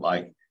astronaut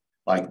like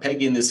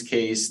Peggy in this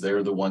case,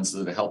 they're the ones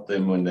that help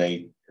them when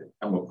they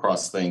come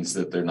across things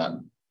that they're not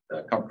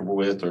comfortable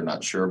with or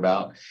not sure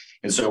about.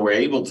 And so we're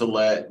able to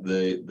let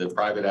the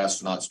private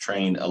astronauts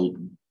train a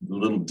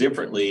little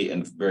differently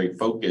and very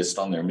focused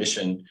on their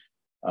mission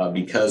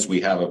because we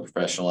have a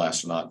professional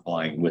astronaut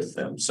flying with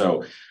them.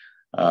 So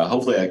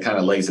hopefully that kind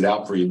of lays it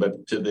out for you.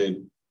 But to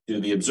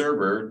the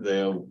observer,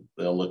 they'll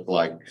look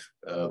like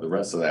the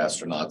rest of the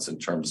astronauts in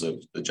terms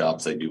of the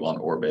jobs they do on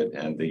orbit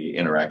and the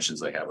interactions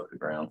they have with the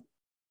ground.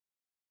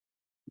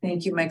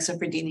 Thank you, Mike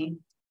Suffredini.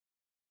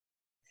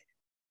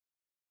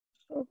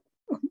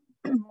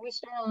 We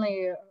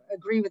certainly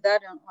agree with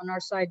that on our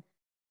side.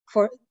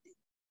 For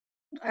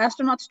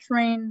astronauts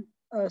train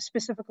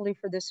specifically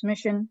for this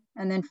mission,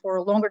 and then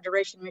for longer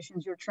duration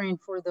missions, you're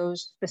trained for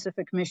those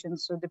specific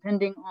missions. So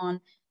depending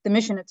on the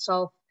mission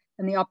itself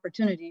and the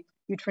opportunity,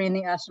 you train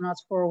the astronauts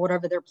for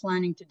whatever they're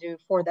planning to do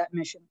for that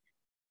mission.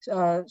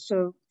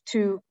 So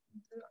to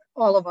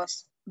all of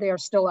us, they are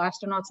still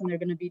astronauts, and they're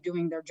going to be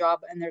doing their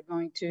job, and they're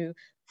going to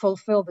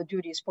fulfill the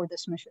duties for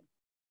this mission.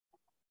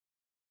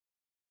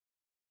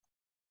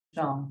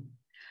 John.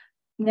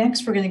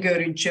 Next, we're going to go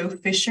to Joe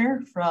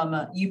Fisher from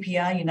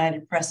UPI,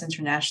 United Press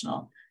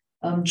International.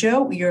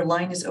 Joe, your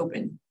line is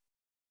open.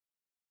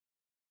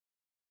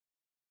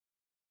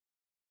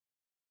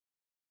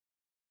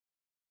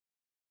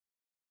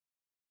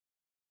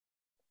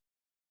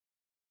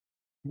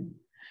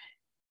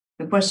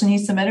 The question he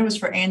submitted was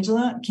for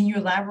Angela. Can you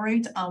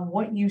elaborate on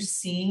what you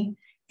see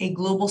a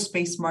global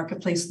space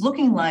marketplace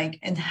looking like,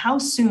 and how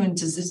soon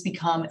does this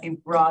become a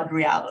broad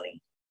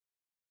reality?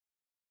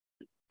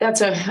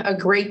 That's a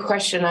great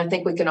question. I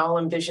think we can all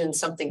envision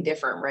something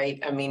different, right?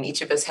 I mean,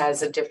 each of us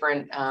has a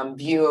different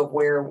view of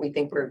where we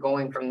think we're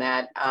going from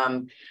that.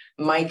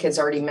 Mike has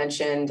already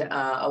mentioned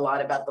a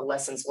lot about the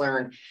lessons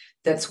learned.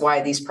 That's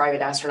why these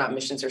private astronaut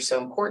missions are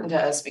so important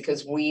to us,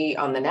 because we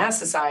on the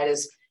NASA side,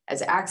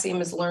 as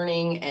Axiom is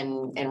learning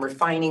and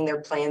refining their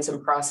plans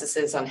and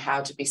processes on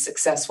how to be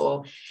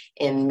successful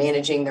in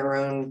managing their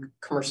own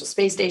commercial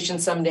space station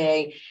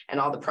someday,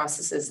 and all the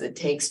processes that it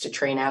takes to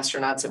train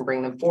astronauts and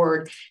bring them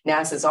forward.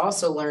 NASA is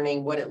also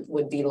learning what it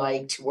would be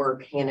like to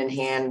work hand in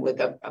hand with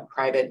a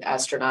private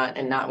astronaut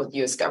and not with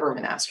US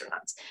government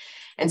astronauts.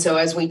 And so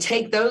as we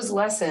take those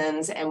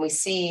lessons and we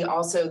see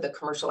also the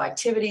commercial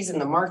activities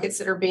and the markets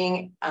that are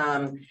being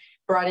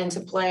brought into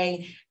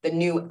play, the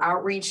new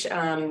outreach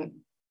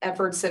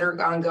efforts that are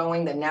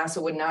ongoing that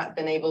NASA would not have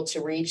been able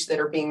to reach that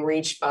are being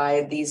reached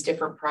by these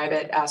different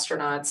private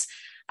astronauts,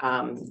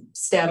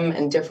 STEM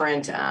and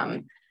different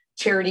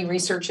charity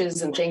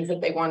researches and things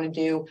that they want to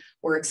do.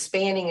 We're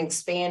expanding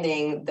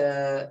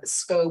the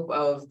scope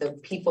of the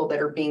people that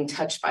are being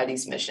touched by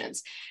these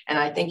missions. And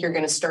I think you're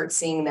going to start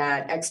seeing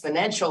that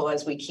exponential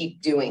as we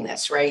keep doing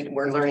this, right?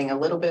 We're learning a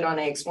little bit on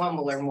Ax-1,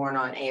 we'll learn more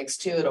on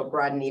Ax-2, it'll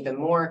broaden even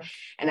more.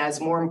 And as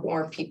more and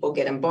more people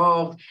get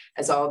involved,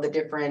 as all the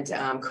different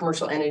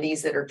commercial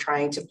entities that are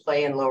trying to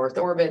play in low Earth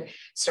orbit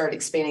start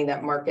expanding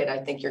that market, I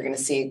think you're going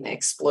to see an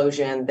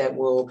explosion that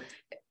will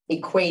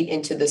equate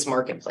into this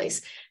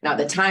marketplace. Now,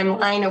 the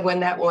timeline of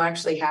when that will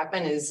actually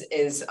happen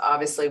is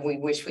obviously, we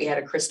wish we had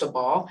a crystal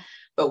ball,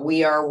 but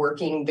we are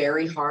working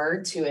very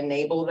hard to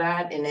enable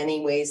that in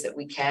any ways that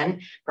we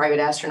can. Private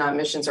astronaut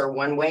missions are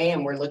one way,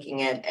 and we're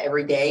looking at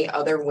every day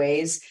other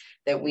ways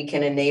that we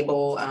can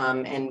enable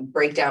and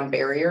break down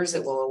barriers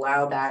that will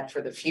allow that for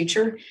the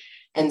future.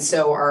 And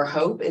so our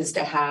hope is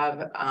to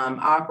have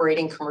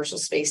operating commercial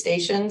space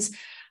stations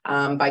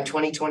by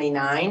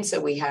 2029. So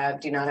we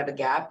do not have a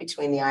gap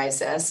between the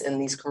ISS and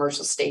these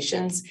commercial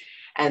stations.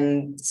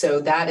 And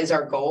so that is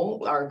our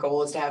goal. Our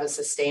goal is to have a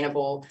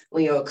sustainable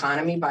LEO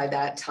economy by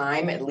that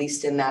time, at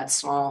least in that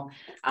small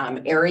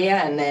area.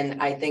 And then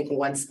I think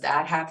once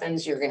that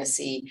happens, you're going to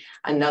see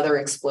another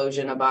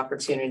explosion of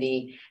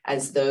opportunity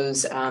as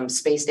those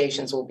space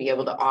stations will be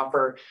able to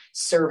offer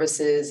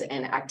services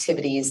and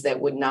activities that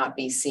would not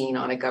be seen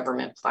on a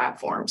government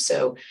platform.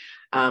 So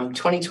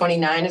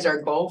 2029 is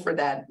our goal for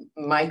that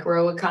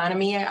micro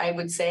economy, I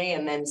would say,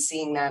 and then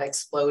seeing that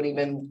explode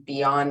even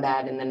beyond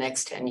that in the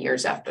next 10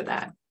 years after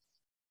that.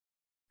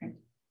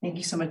 Thank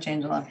you so much,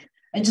 Angela.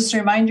 And just a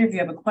reminder, if you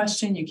have a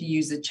question, you can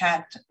use the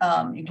chat.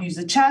 You can use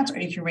the chat, or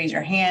you can raise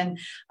your hand.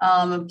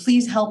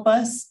 Please help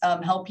us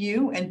help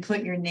you and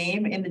put your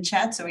name in the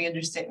chat so we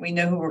understand, we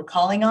know who we're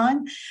calling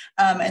on.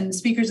 And the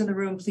speakers in the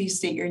room, please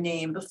state your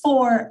name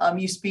before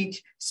you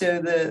speak, so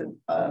the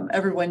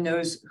everyone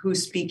knows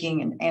who's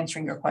speaking and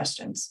answering your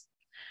questions.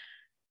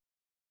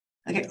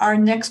 Okay, our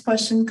next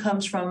question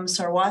comes from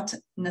Sarwat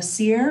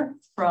Nasir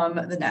from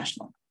the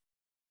National.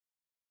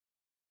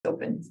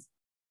 Open.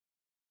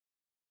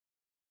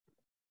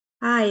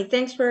 Hi,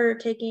 thanks for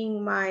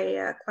taking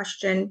my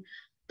question.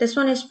 This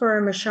one is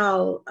for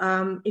Mishaal.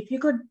 If you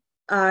could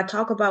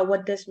talk about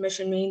what this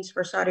mission means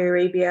for Saudi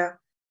Arabia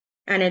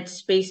and its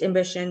space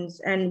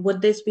ambitions, and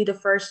would this be the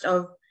first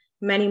of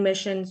many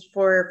missions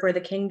for the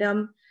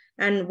kingdom?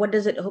 And what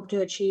does it hope to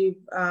achieve,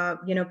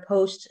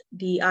 post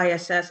the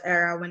ISS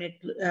era, when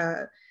it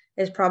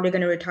is probably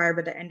going to retire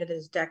by the end of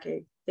this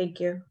decade?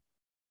 Thank you.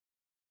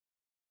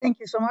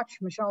 Thank you so much,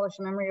 Mishaal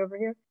Ashemimry over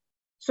here.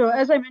 So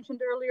as I mentioned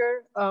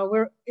earlier,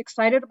 we're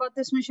excited about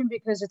this mission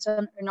because it's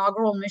an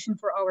inaugural mission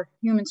for our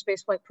human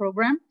spaceflight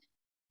program.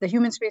 The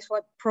human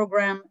spaceflight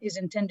program is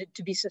intended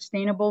to be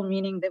sustainable,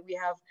 meaning that we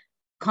have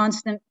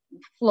constant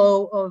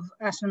flow of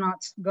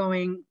astronauts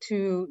going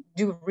to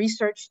do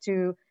research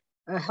to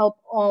help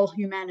all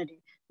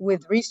humanity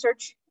with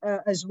research,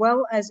 as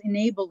well as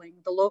enabling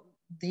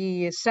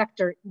the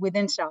sector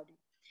within Saudi.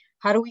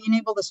 How do we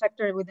enable the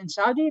sector within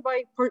Saudi?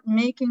 By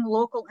making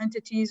local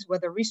entities,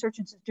 whether research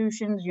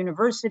institutions,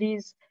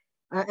 universities,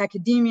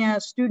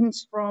 academia,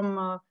 students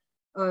from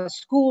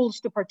schools,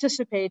 to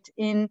participate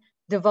in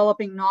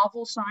developing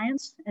novel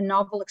science and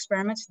novel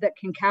experiments that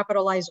can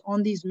capitalize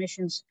on these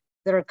missions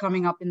that are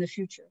coming up in the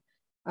future.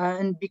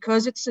 And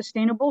because it's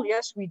sustainable,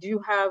 yes, we do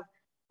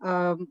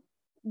have,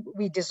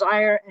 we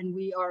desire, and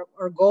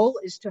our goal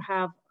is to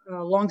have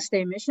long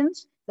stay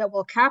missions that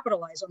will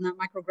capitalize on that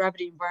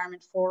microgravity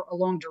environment for a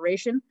long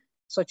duration,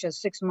 such as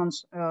 6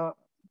 months,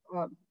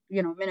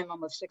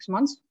 minimum of 6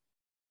 months.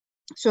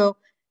 So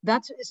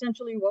that's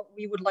essentially what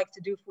we would like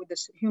to do for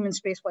this human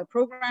spaceflight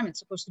program. It's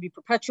supposed to be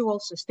perpetual,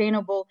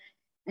 sustainable,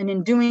 and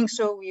in doing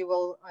so, we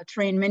will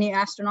train many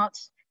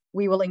astronauts.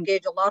 We will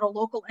engage a lot of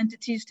local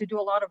entities to do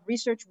a lot of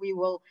research. We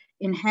will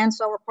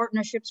enhance our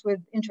partnerships with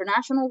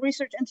international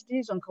research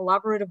entities on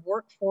collaborative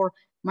work for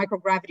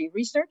microgravity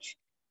research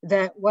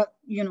that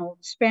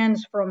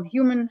spans from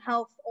human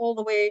health all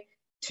the way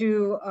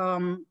to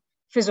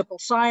physical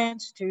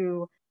science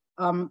to,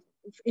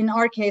 in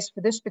our case,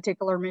 for this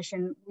particular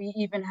mission, we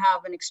even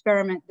have an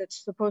experiment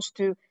that's supposed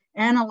to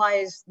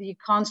analyze the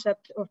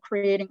concept of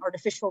creating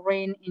artificial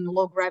rain in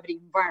low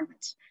gravity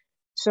environments.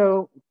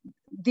 So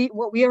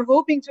what we are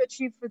hoping to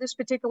achieve for this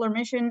particular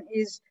mission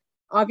is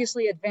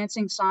obviously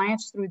advancing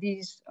science through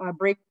these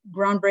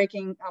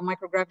groundbreaking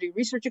microgravity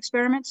research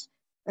experiments,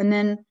 and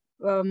then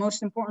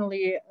most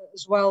importantly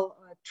as well,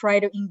 try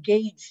to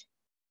engage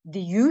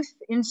the youth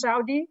in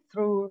Saudi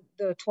through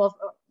the 12,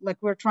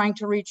 we're trying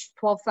to reach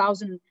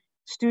 12,000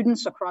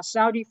 students across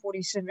Saudi,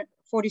 47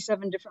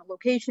 different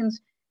locations,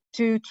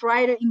 to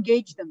try to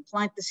engage them,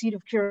 plant the seed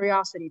of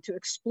curiosity, to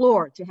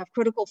explore, to have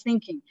critical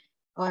thinking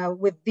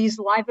with these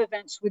live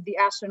events with the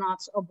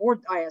astronauts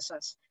aboard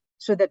ISS.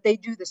 so that they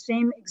do the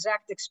same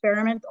exact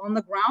experiment on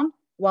the ground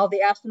while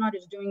the astronaut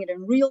is doing it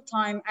in real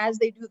time as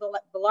they do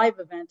the live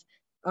event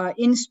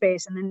in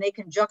space, and then they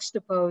can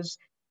juxtapose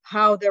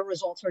how their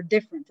results are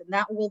different. And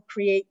that will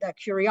create that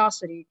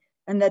curiosity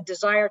and that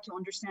desire to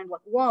understand,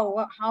 like,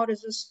 whoa, how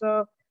does this,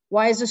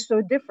 why is this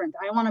so different?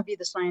 I want to be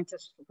the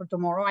scientist for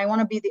tomorrow. I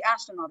want to be the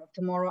astronaut of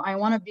tomorrow. I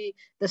want to be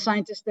the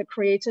scientist that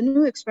creates a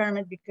new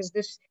experiment because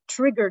this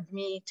triggered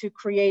me to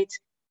create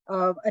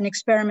an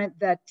experiment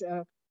that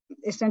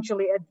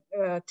essentially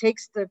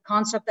takes the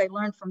concept I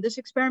learned from this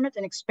experiment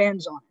and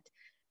expands on it.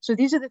 So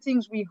these are the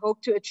things we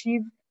hope to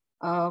achieve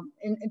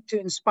to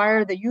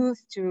inspire the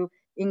youth, to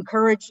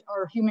encourage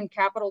our human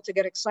capital to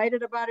get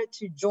excited about it,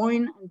 to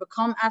join and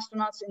become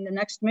astronauts in the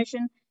next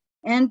mission,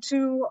 and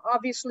to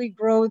obviously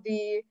grow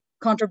the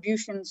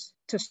contributions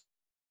to.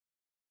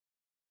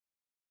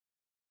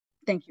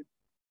 Thank you.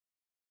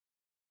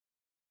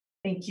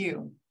 Thank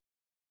you.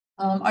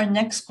 Our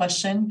next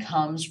question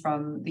comes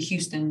from the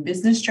Houston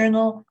Business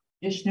Journal.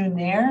 Vishnu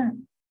Nair,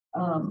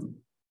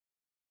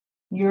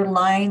 your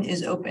line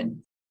is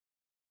open.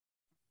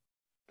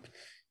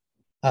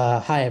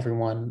 Hi,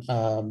 everyone.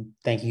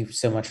 Thank you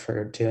so much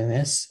for doing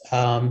this.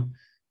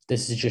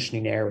 This is Vishnu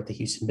Nair with the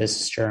Houston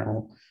Business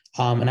Journal.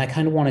 And I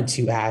kind of wanted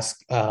to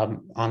ask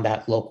on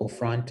that local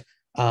front,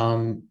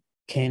 can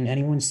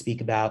anyone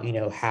speak about,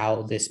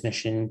 how this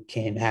mission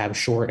can have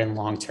short and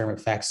long-term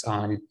effects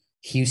on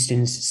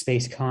Houston's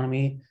space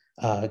economy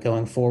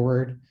going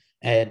forward,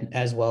 and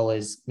as well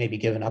as maybe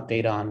give an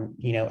update on,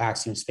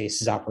 Axiom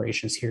Space's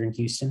operations here in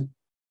Houston?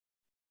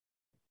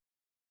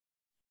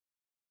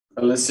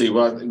 Let's see.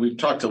 Well, we've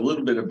talked a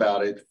little bit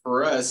about it.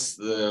 For us,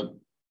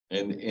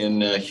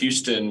 in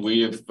Houston,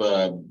 we have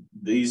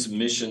these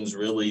missions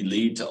really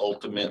lead to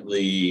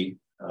ultimately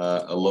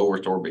a low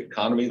Earth orbit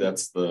economy.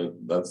 That's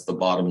the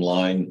bottom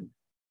line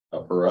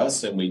for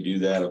us, and we do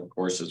that, of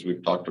course, as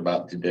we've talked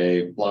about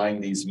today.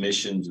 Flying these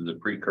missions is a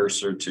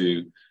precursor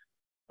to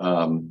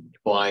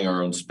flying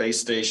our own space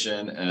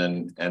station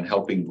and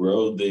helping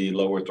grow the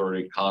low Earth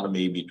orbit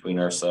economy between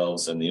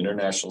ourselves and the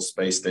International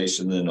Space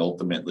Station, then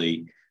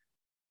ultimately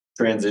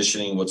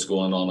transitioning what's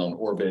going on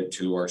orbit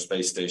to our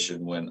space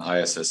station when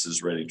ISS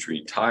is ready to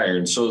retire.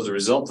 And so as a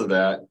result of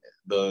that,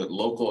 the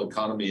local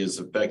economy is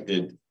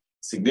affected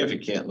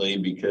significantly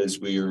because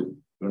we're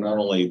not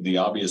only, the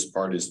obvious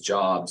part is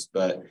jobs,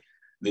 but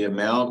the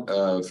amount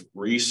of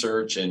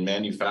research and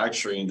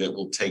manufacturing that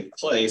will take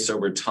place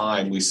over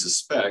time, we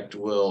suspect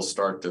will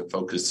start to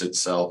focus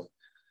itself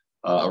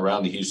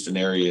around the Houston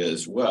area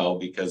as well,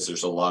 because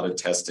there's a lot of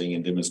testing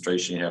and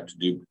demonstration you have to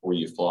do before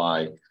you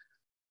fly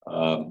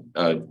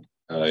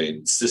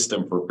a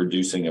system for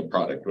producing a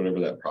product, whatever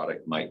that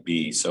product might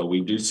be. So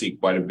we do see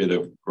quite a bit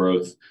of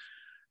growth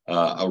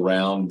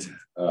around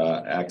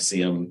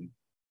Axiom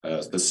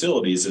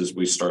facilities as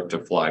we start to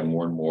fly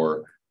more and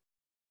more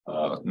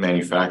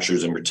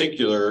manufacturers in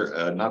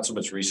particular, not so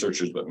much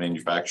researchers, but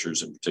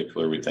manufacturers in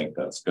particular. We think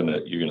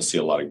you're gonna see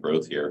a lot of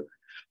growth here.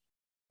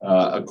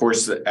 Of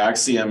course, the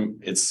Axiom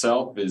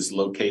itself is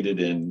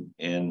located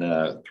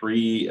in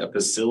 3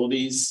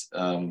 facilities.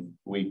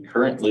 We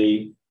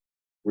currently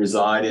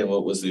reside in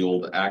what was the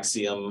old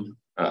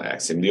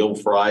the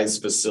old Fry's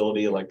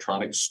facility,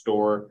 electronics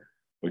store,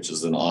 which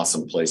is an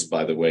awesome place,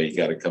 by the way. You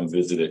got to come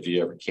visit if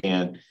you ever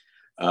can.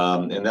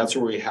 And that's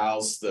where we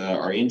house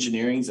our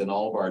engineers and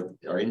all of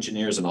our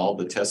engineers and all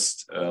the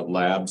test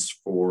labs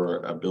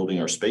for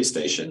building our space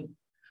station.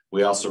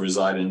 We also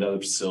reside in another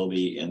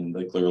facility in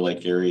the Clear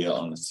Lake area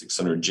on the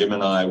 600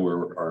 Gemini,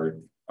 where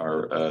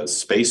our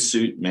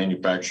spacesuit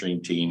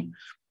manufacturing team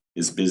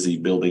is busy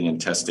building and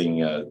testing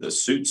the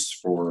suits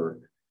for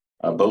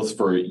both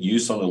for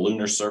use on the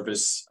lunar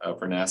surface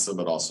for NASA,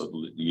 but also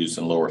use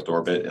in low Earth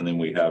orbit. And then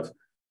we have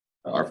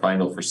our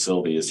final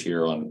facility is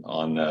here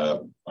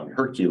on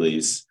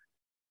Hercules.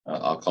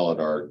 I'll call it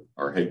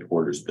our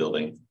headquarters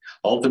building.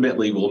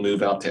 Ultimately, we'll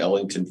move out to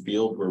Ellington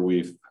Field, where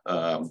we've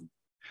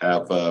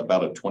have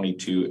about a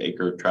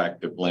 22-acre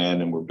tract of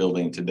land, and we're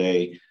building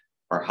today.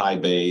 Our high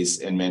bays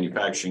and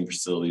manufacturing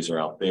facilities are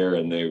out there,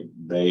 and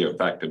they in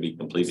fact will be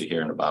completed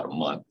here in about a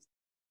month.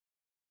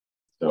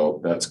 So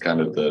that's kind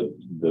of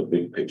the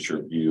big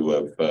picture view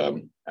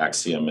of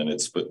Axiom and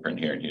its footprint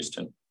here in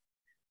Houston.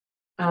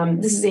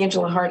 This is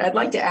Angela Hart. I'd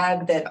like to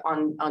add that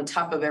on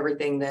top of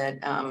everything that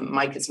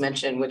Mike has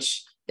mentioned,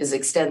 which is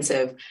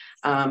extensive,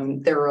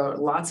 there are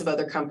lots of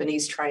other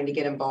companies trying to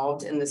get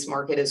involved in this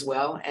market as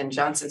well. And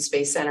Johnson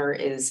Space Center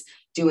is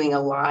doing a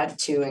lot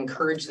to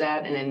encourage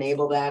that and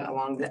enable that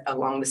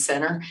along the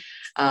center,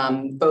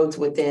 both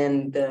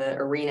within the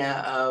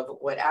arena of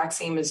what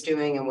Axiom is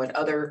doing and what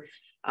other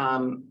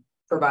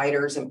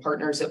providers and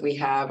partners that we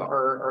have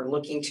are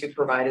looking to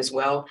provide as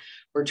well.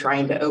 We're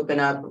trying to open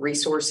up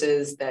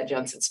resources that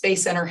Johnson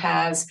Space Center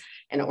has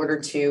in order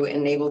to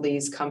enable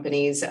these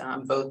companies,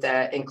 both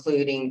that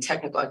including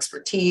technical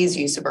expertise,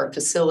 use of our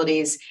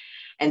facilities.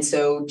 And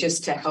so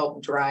just to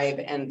help drive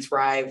and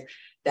thrive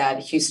that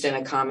Houston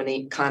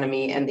economy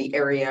and the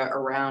area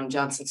around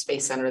Johnson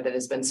Space Center that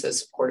has been so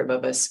supportive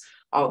of us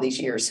all these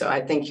years. So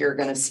I think you're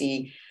going to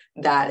see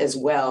that as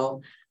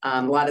well.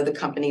 A lot of the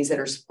companies that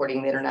are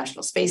supporting the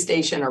International Space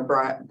Station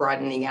are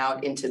broadening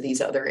out into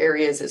these other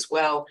areas as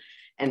well.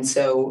 And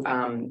so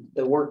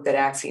the work that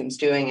Axiom's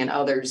doing and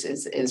others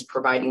is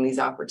providing these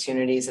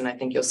opportunities. And I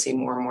think you'll see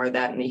more and more of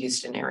that in the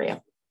Houston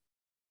area.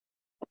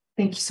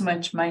 Thank you so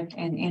much, Mike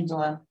and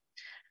Angela.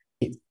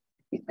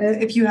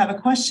 If you have a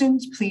question,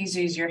 please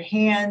raise your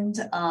hand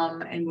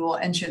and we'll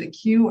enter the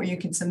queue, or you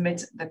can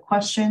submit the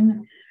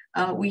question.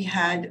 We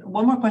had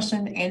one more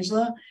question,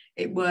 Angela.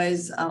 It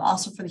was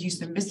also for the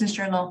Houston Business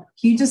Journal.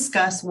 Can you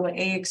discuss what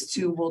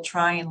Ax-2 will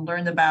try and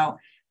learn about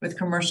with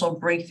commercial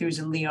breakthroughs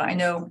in LEO? I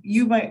know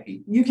you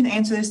can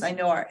answer this. I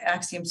know our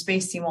Axiom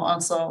Space team will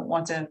also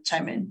want to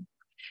chime in.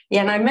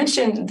 Yeah, and I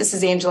mentioned, this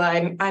is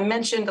Angela, I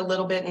mentioned a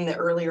little bit in the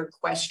earlier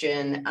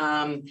question,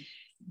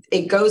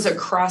 it goes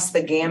across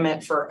the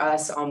gamut for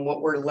us on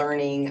what we're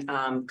learning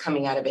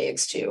coming out of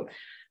Ax-2.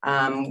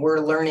 We're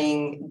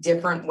learning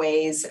different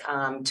ways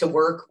to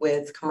work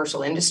with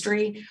commercial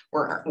industry.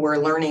 We're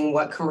learning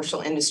what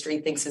commercial industry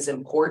thinks is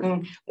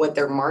important, what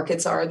their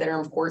markets are that are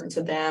important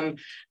to them,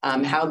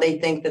 how they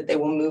think that they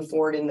will move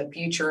forward in the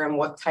future, and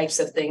what types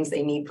of things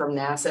they need from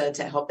NASA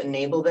to help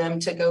enable them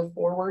to go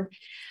forward.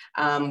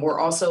 We're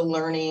also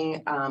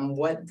learning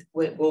what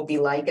it will be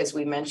like, as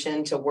we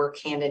mentioned, to work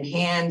hand in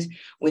hand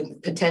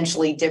with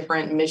potentially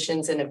different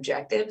missions and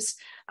objectives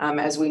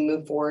as we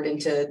move forward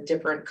into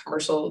different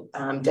commercial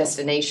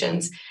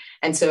destinations.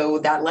 And so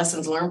that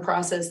lessons learned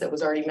process that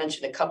was already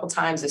mentioned a couple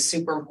times is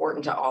super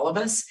important to all of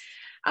us.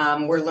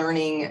 We're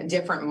learning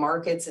different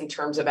markets in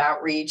terms of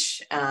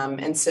outreach.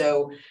 And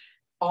so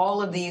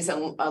all of these,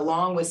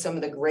 along with some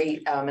of the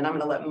great, and I'm going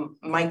to let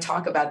Mike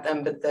talk about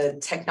them, but the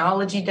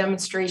technology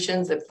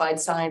demonstrations, the applied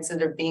science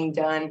that are being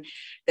done,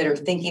 that are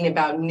thinking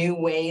about new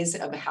ways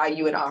of how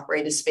you would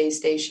operate a space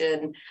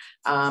station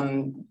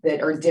that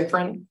are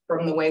different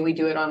from the way we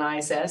do it on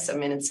ISS. I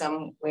mean, in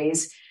some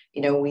ways,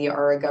 you know, we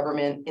are a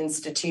government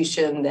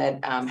institution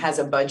that has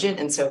a budget.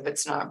 And so if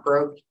it's not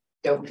broke,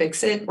 don't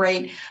fix it,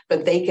 right?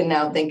 But they can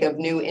now think of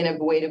new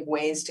innovative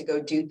ways to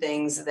go do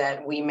things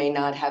that we may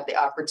not have the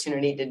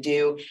opportunity to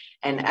do.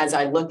 And as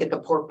I look at the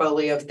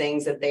portfolio of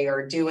things that they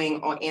are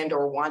doing and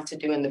or want to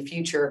do in the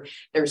future,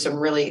 there's some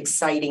really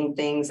exciting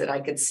things that I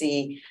could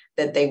see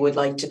that they would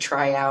like to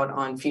try out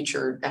on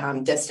future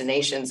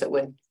destinations that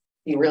would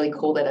be really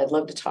cool, that I'd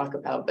love to talk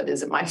about, but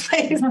isn't my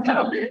place.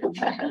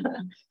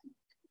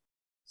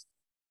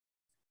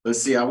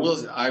 Let's see, I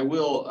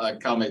will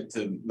comment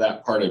to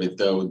that part of it,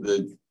 though.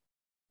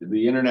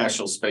 The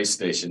International Space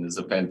Station is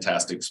a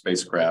fantastic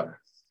spacecraft,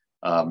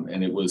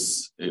 and it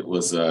was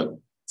a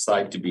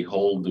sight to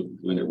behold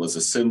when it was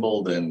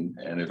assembled and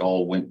it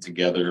all went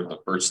together the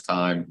first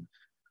time.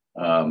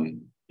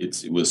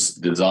 It was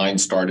design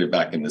started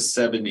back in the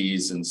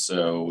 70s, and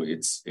so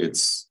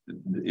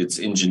its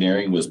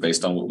engineering was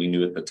based on what we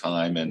knew at the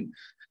time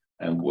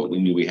and what we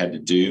knew we had to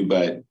do.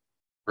 But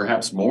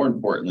perhaps more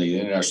importantly, the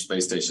International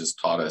Space Station has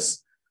taught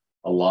us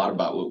a lot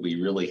about what we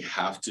really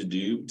have to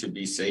do to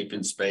be safe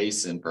in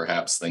space, and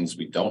perhaps things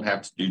we don't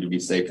have to do to be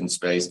safe in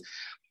space.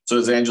 So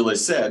as Angela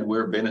said,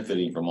 we're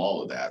benefiting from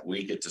all of that.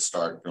 We get to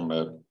start from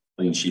a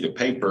clean sheet of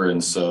paper,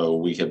 and so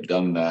we have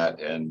done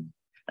that, and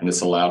it's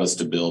allowed us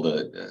to build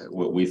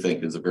what we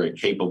think is a very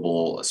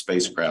capable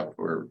spacecraft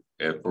for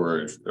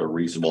a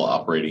reasonable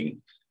operating,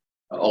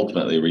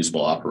 ultimately a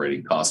reasonable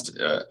operating cost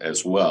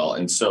as well.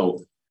 And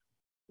so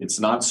it's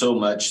not so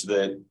much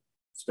that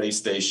space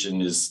station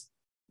is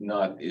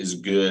not as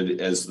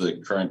good as the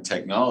current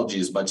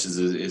technology as much as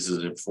it is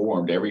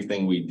informed.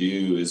 Everything we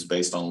do is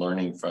based on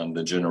learning from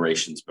the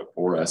generations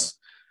before us.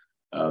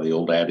 The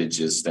old adage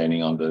is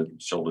standing on the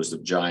shoulders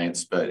of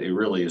giants, but it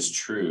really is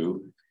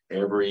true.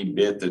 Every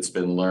bit that's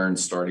been learned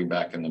starting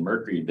back in the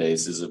Mercury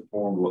days has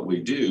informed what we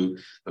do.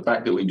 The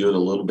fact that we do it a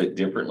little bit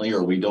differently,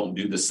 or we don't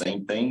do the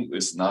same thing,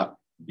 is not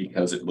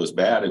because it was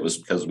bad. It was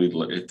because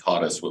it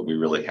taught us what we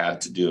really had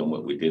to do and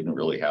what we didn't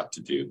really have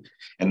to do.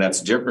 And that's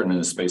different in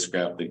a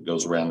spacecraft that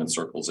goes around in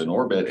circles in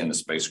orbit, and a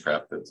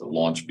spacecraft that's a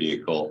launch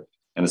vehicle,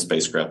 and a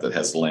spacecraft that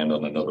has to land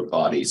on another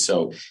body.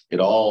 So we're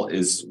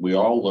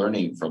all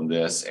learning from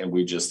this, and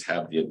we just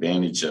have the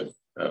advantage of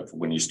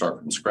when you start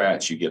from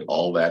scratch, you get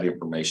all that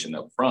information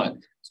up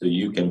front, so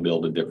you can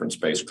build a different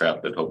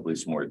spacecraft that hopefully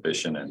is more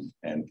efficient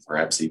and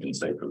perhaps even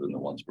safer than the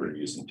ones we're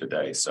using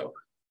today. So.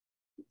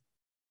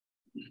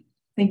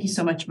 Thank you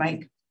so much,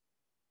 Mike.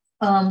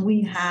 We're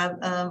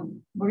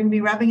going to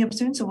be wrapping up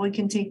soon, so we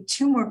can take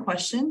two more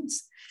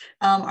questions.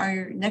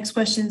 Our next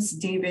question is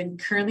David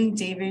Curley.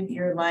 David,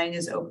 your line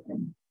is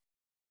open.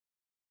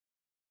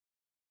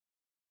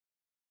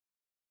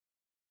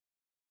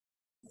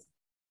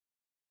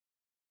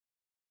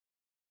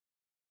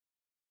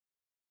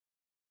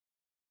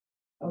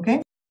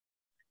 Okay.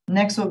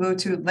 Next, we'll go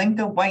to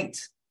Lenka White.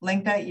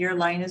 Lenka, your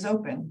line is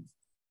open.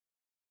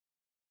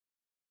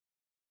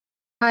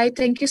 Hi,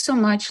 thank you so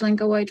much,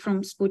 Lenka White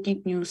from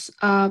Sputnik News.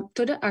 To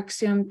the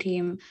Axiom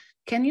team,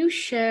 can you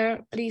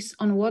share, please,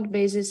 on what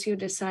basis you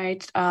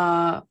decide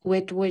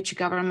with which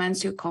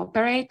governments you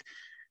cooperate?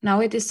 Now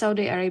it is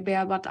Saudi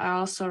Arabia, but I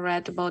also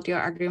read about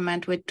your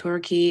agreement with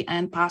Turkey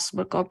and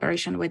possible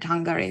cooperation with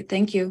Hungary.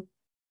 Thank you.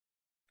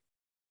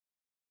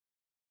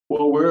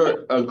 Well,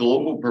 we're a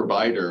global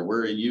provider.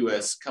 We're a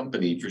U.S.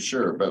 company for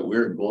sure, but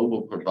we're a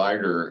global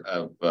provider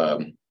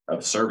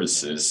of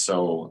services.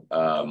 So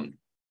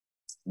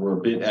we're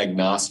a bit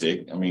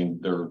agnostic. I mean,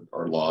 there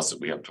are laws that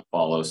we have to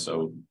follow,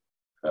 so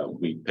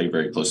we pay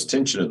very close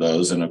attention to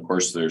those. And of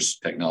course, there's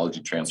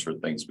technology transfer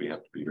things we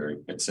have to be very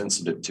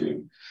sensitive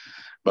to.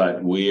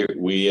 But we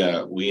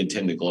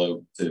intend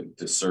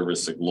to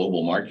service a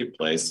global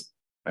marketplace.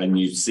 And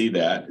you see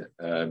that,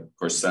 of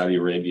course, Saudi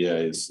Arabia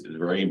is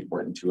very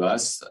important to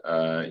us.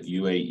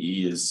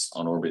 UAE is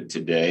on orbit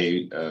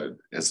today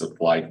as a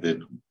flight that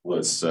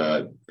was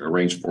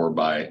arranged for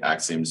by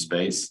Axiom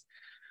Space.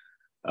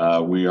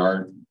 We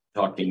are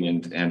talking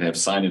and have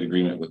signed an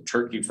agreement with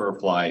Turkey for a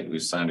flight.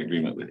 We've signed an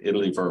agreement with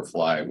Italy for a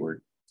flight. We're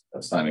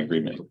signed an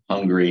agreement with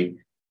Hungary.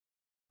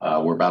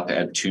 We're about to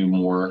add 2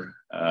 more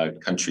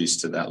countries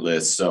to that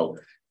list. So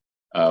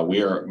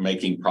we are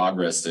making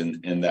progress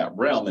in that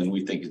realm, and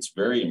we think it's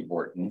very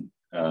important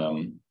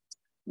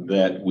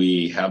that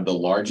we have the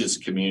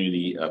largest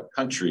community of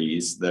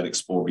countries that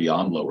explore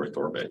beyond low Earth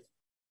orbit,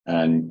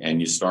 and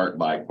you start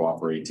by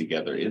cooperating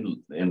together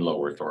in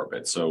low Earth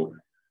orbit. So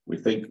we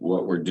think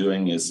what we're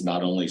doing is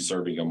not only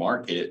serving a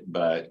market,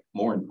 but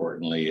more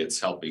importantly, it's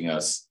helping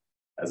us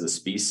as a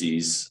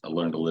species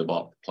learn to live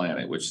off the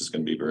planet, which is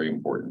going to be very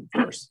important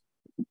for us.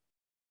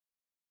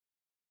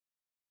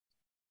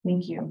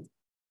 Thank you.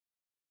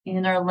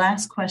 And our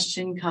last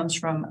question comes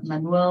from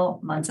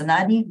Manuel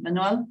Manzanati.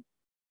 Manuel?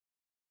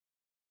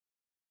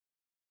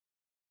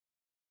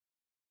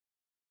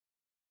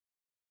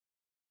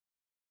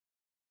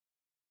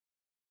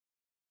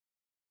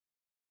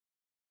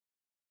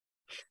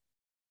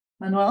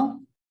 Manuel?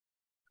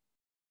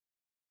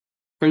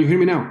 Can you hear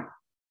me now?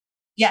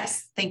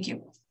 Yes, thank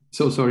you.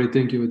 So sorry,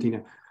 thank you,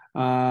 Bettina.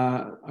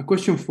 A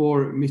question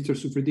for Mr.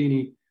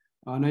 Suffredini,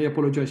 and I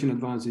apologize in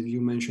advance if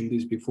you mentioned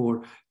this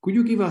before. Could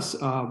you give us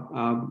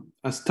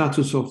a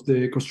status of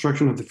the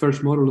construction of the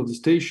first model of the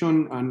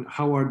station, and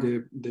how are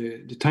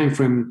the time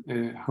frame,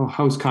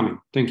 how it's coming?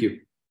 Thank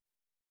you.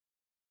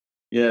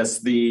 Yes,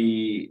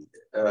 the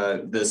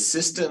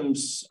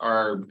systems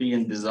are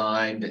being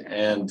designed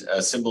and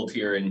assembled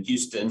here in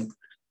Houston.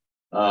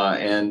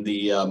 And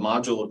the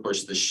module, of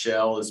course, the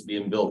shell is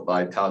being built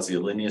by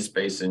Tazialinia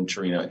Space in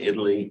Torino,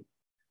 Italy.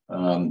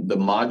 The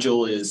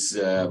module is,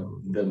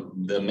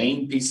 the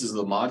main pieces of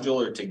the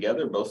module are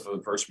together, both for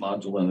the first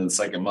module and the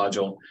second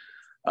module.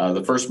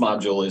 The first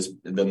module is,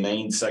 the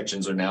main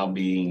sections are now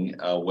being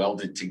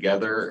welded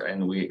together,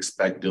 and we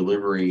expect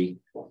delivery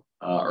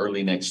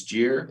early next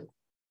year.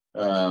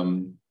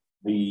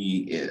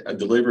 The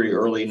delivery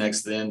early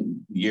next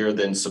year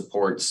then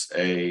supports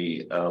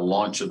a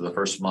launch of the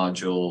first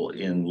module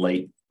in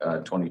late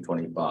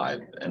 2025.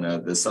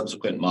 And the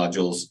subsequent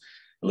modules,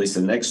 at least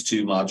the next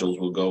 2 modules,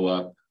 will go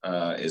up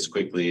as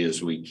quickly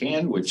as we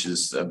can, which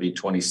is be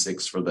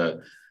 26 for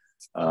the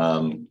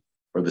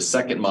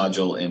second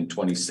module and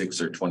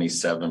 26 or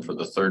 27 for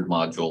the third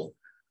module.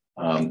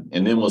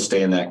 And then we'll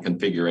stay in that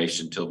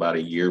configuration till about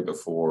a year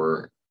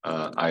before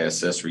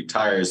ISS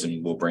retires,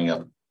 and we'll bring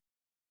up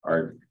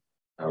our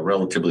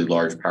relatively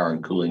large power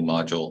and cooling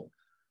module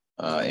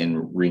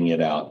and ring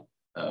it out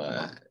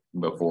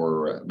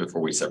before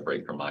we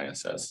separate from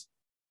ISS.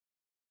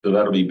 So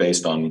that'll be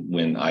based on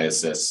when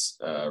ISS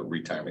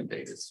retirement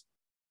date is.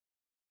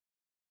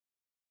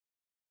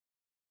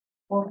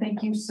 Well,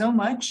 thank you so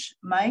much,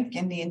 Mike,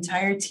 and the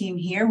entire team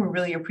here. We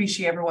really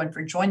appreciate everyone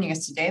for joining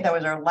us today. That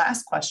was our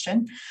last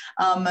question.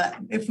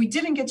 If we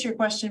didn't get to your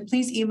question,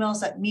 please email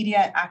us at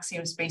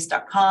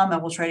media@axiomspace.com,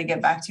 and we'll try to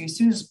get back to you as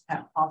soon as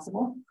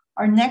possible.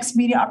 Our next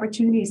media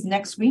opportunity is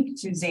next week,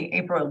 Tuesday,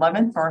 April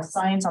 11th, for our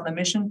Science on the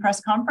Mission press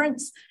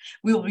conference.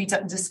 We will be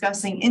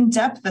discussing in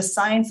depth the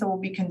science that we'll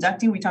be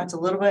conducting. We talked a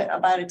little bit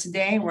about it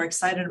today. We're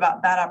excited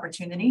about that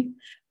opportunity.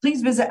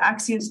 Please visit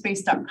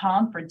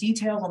axiomspace.com for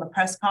details on the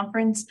press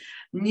conference,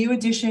 new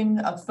edition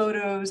of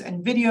photos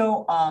and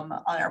video on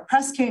our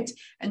press kit,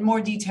 and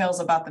more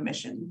details about the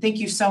mission. Thank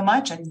you so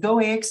much, and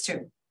go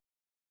Ax-2.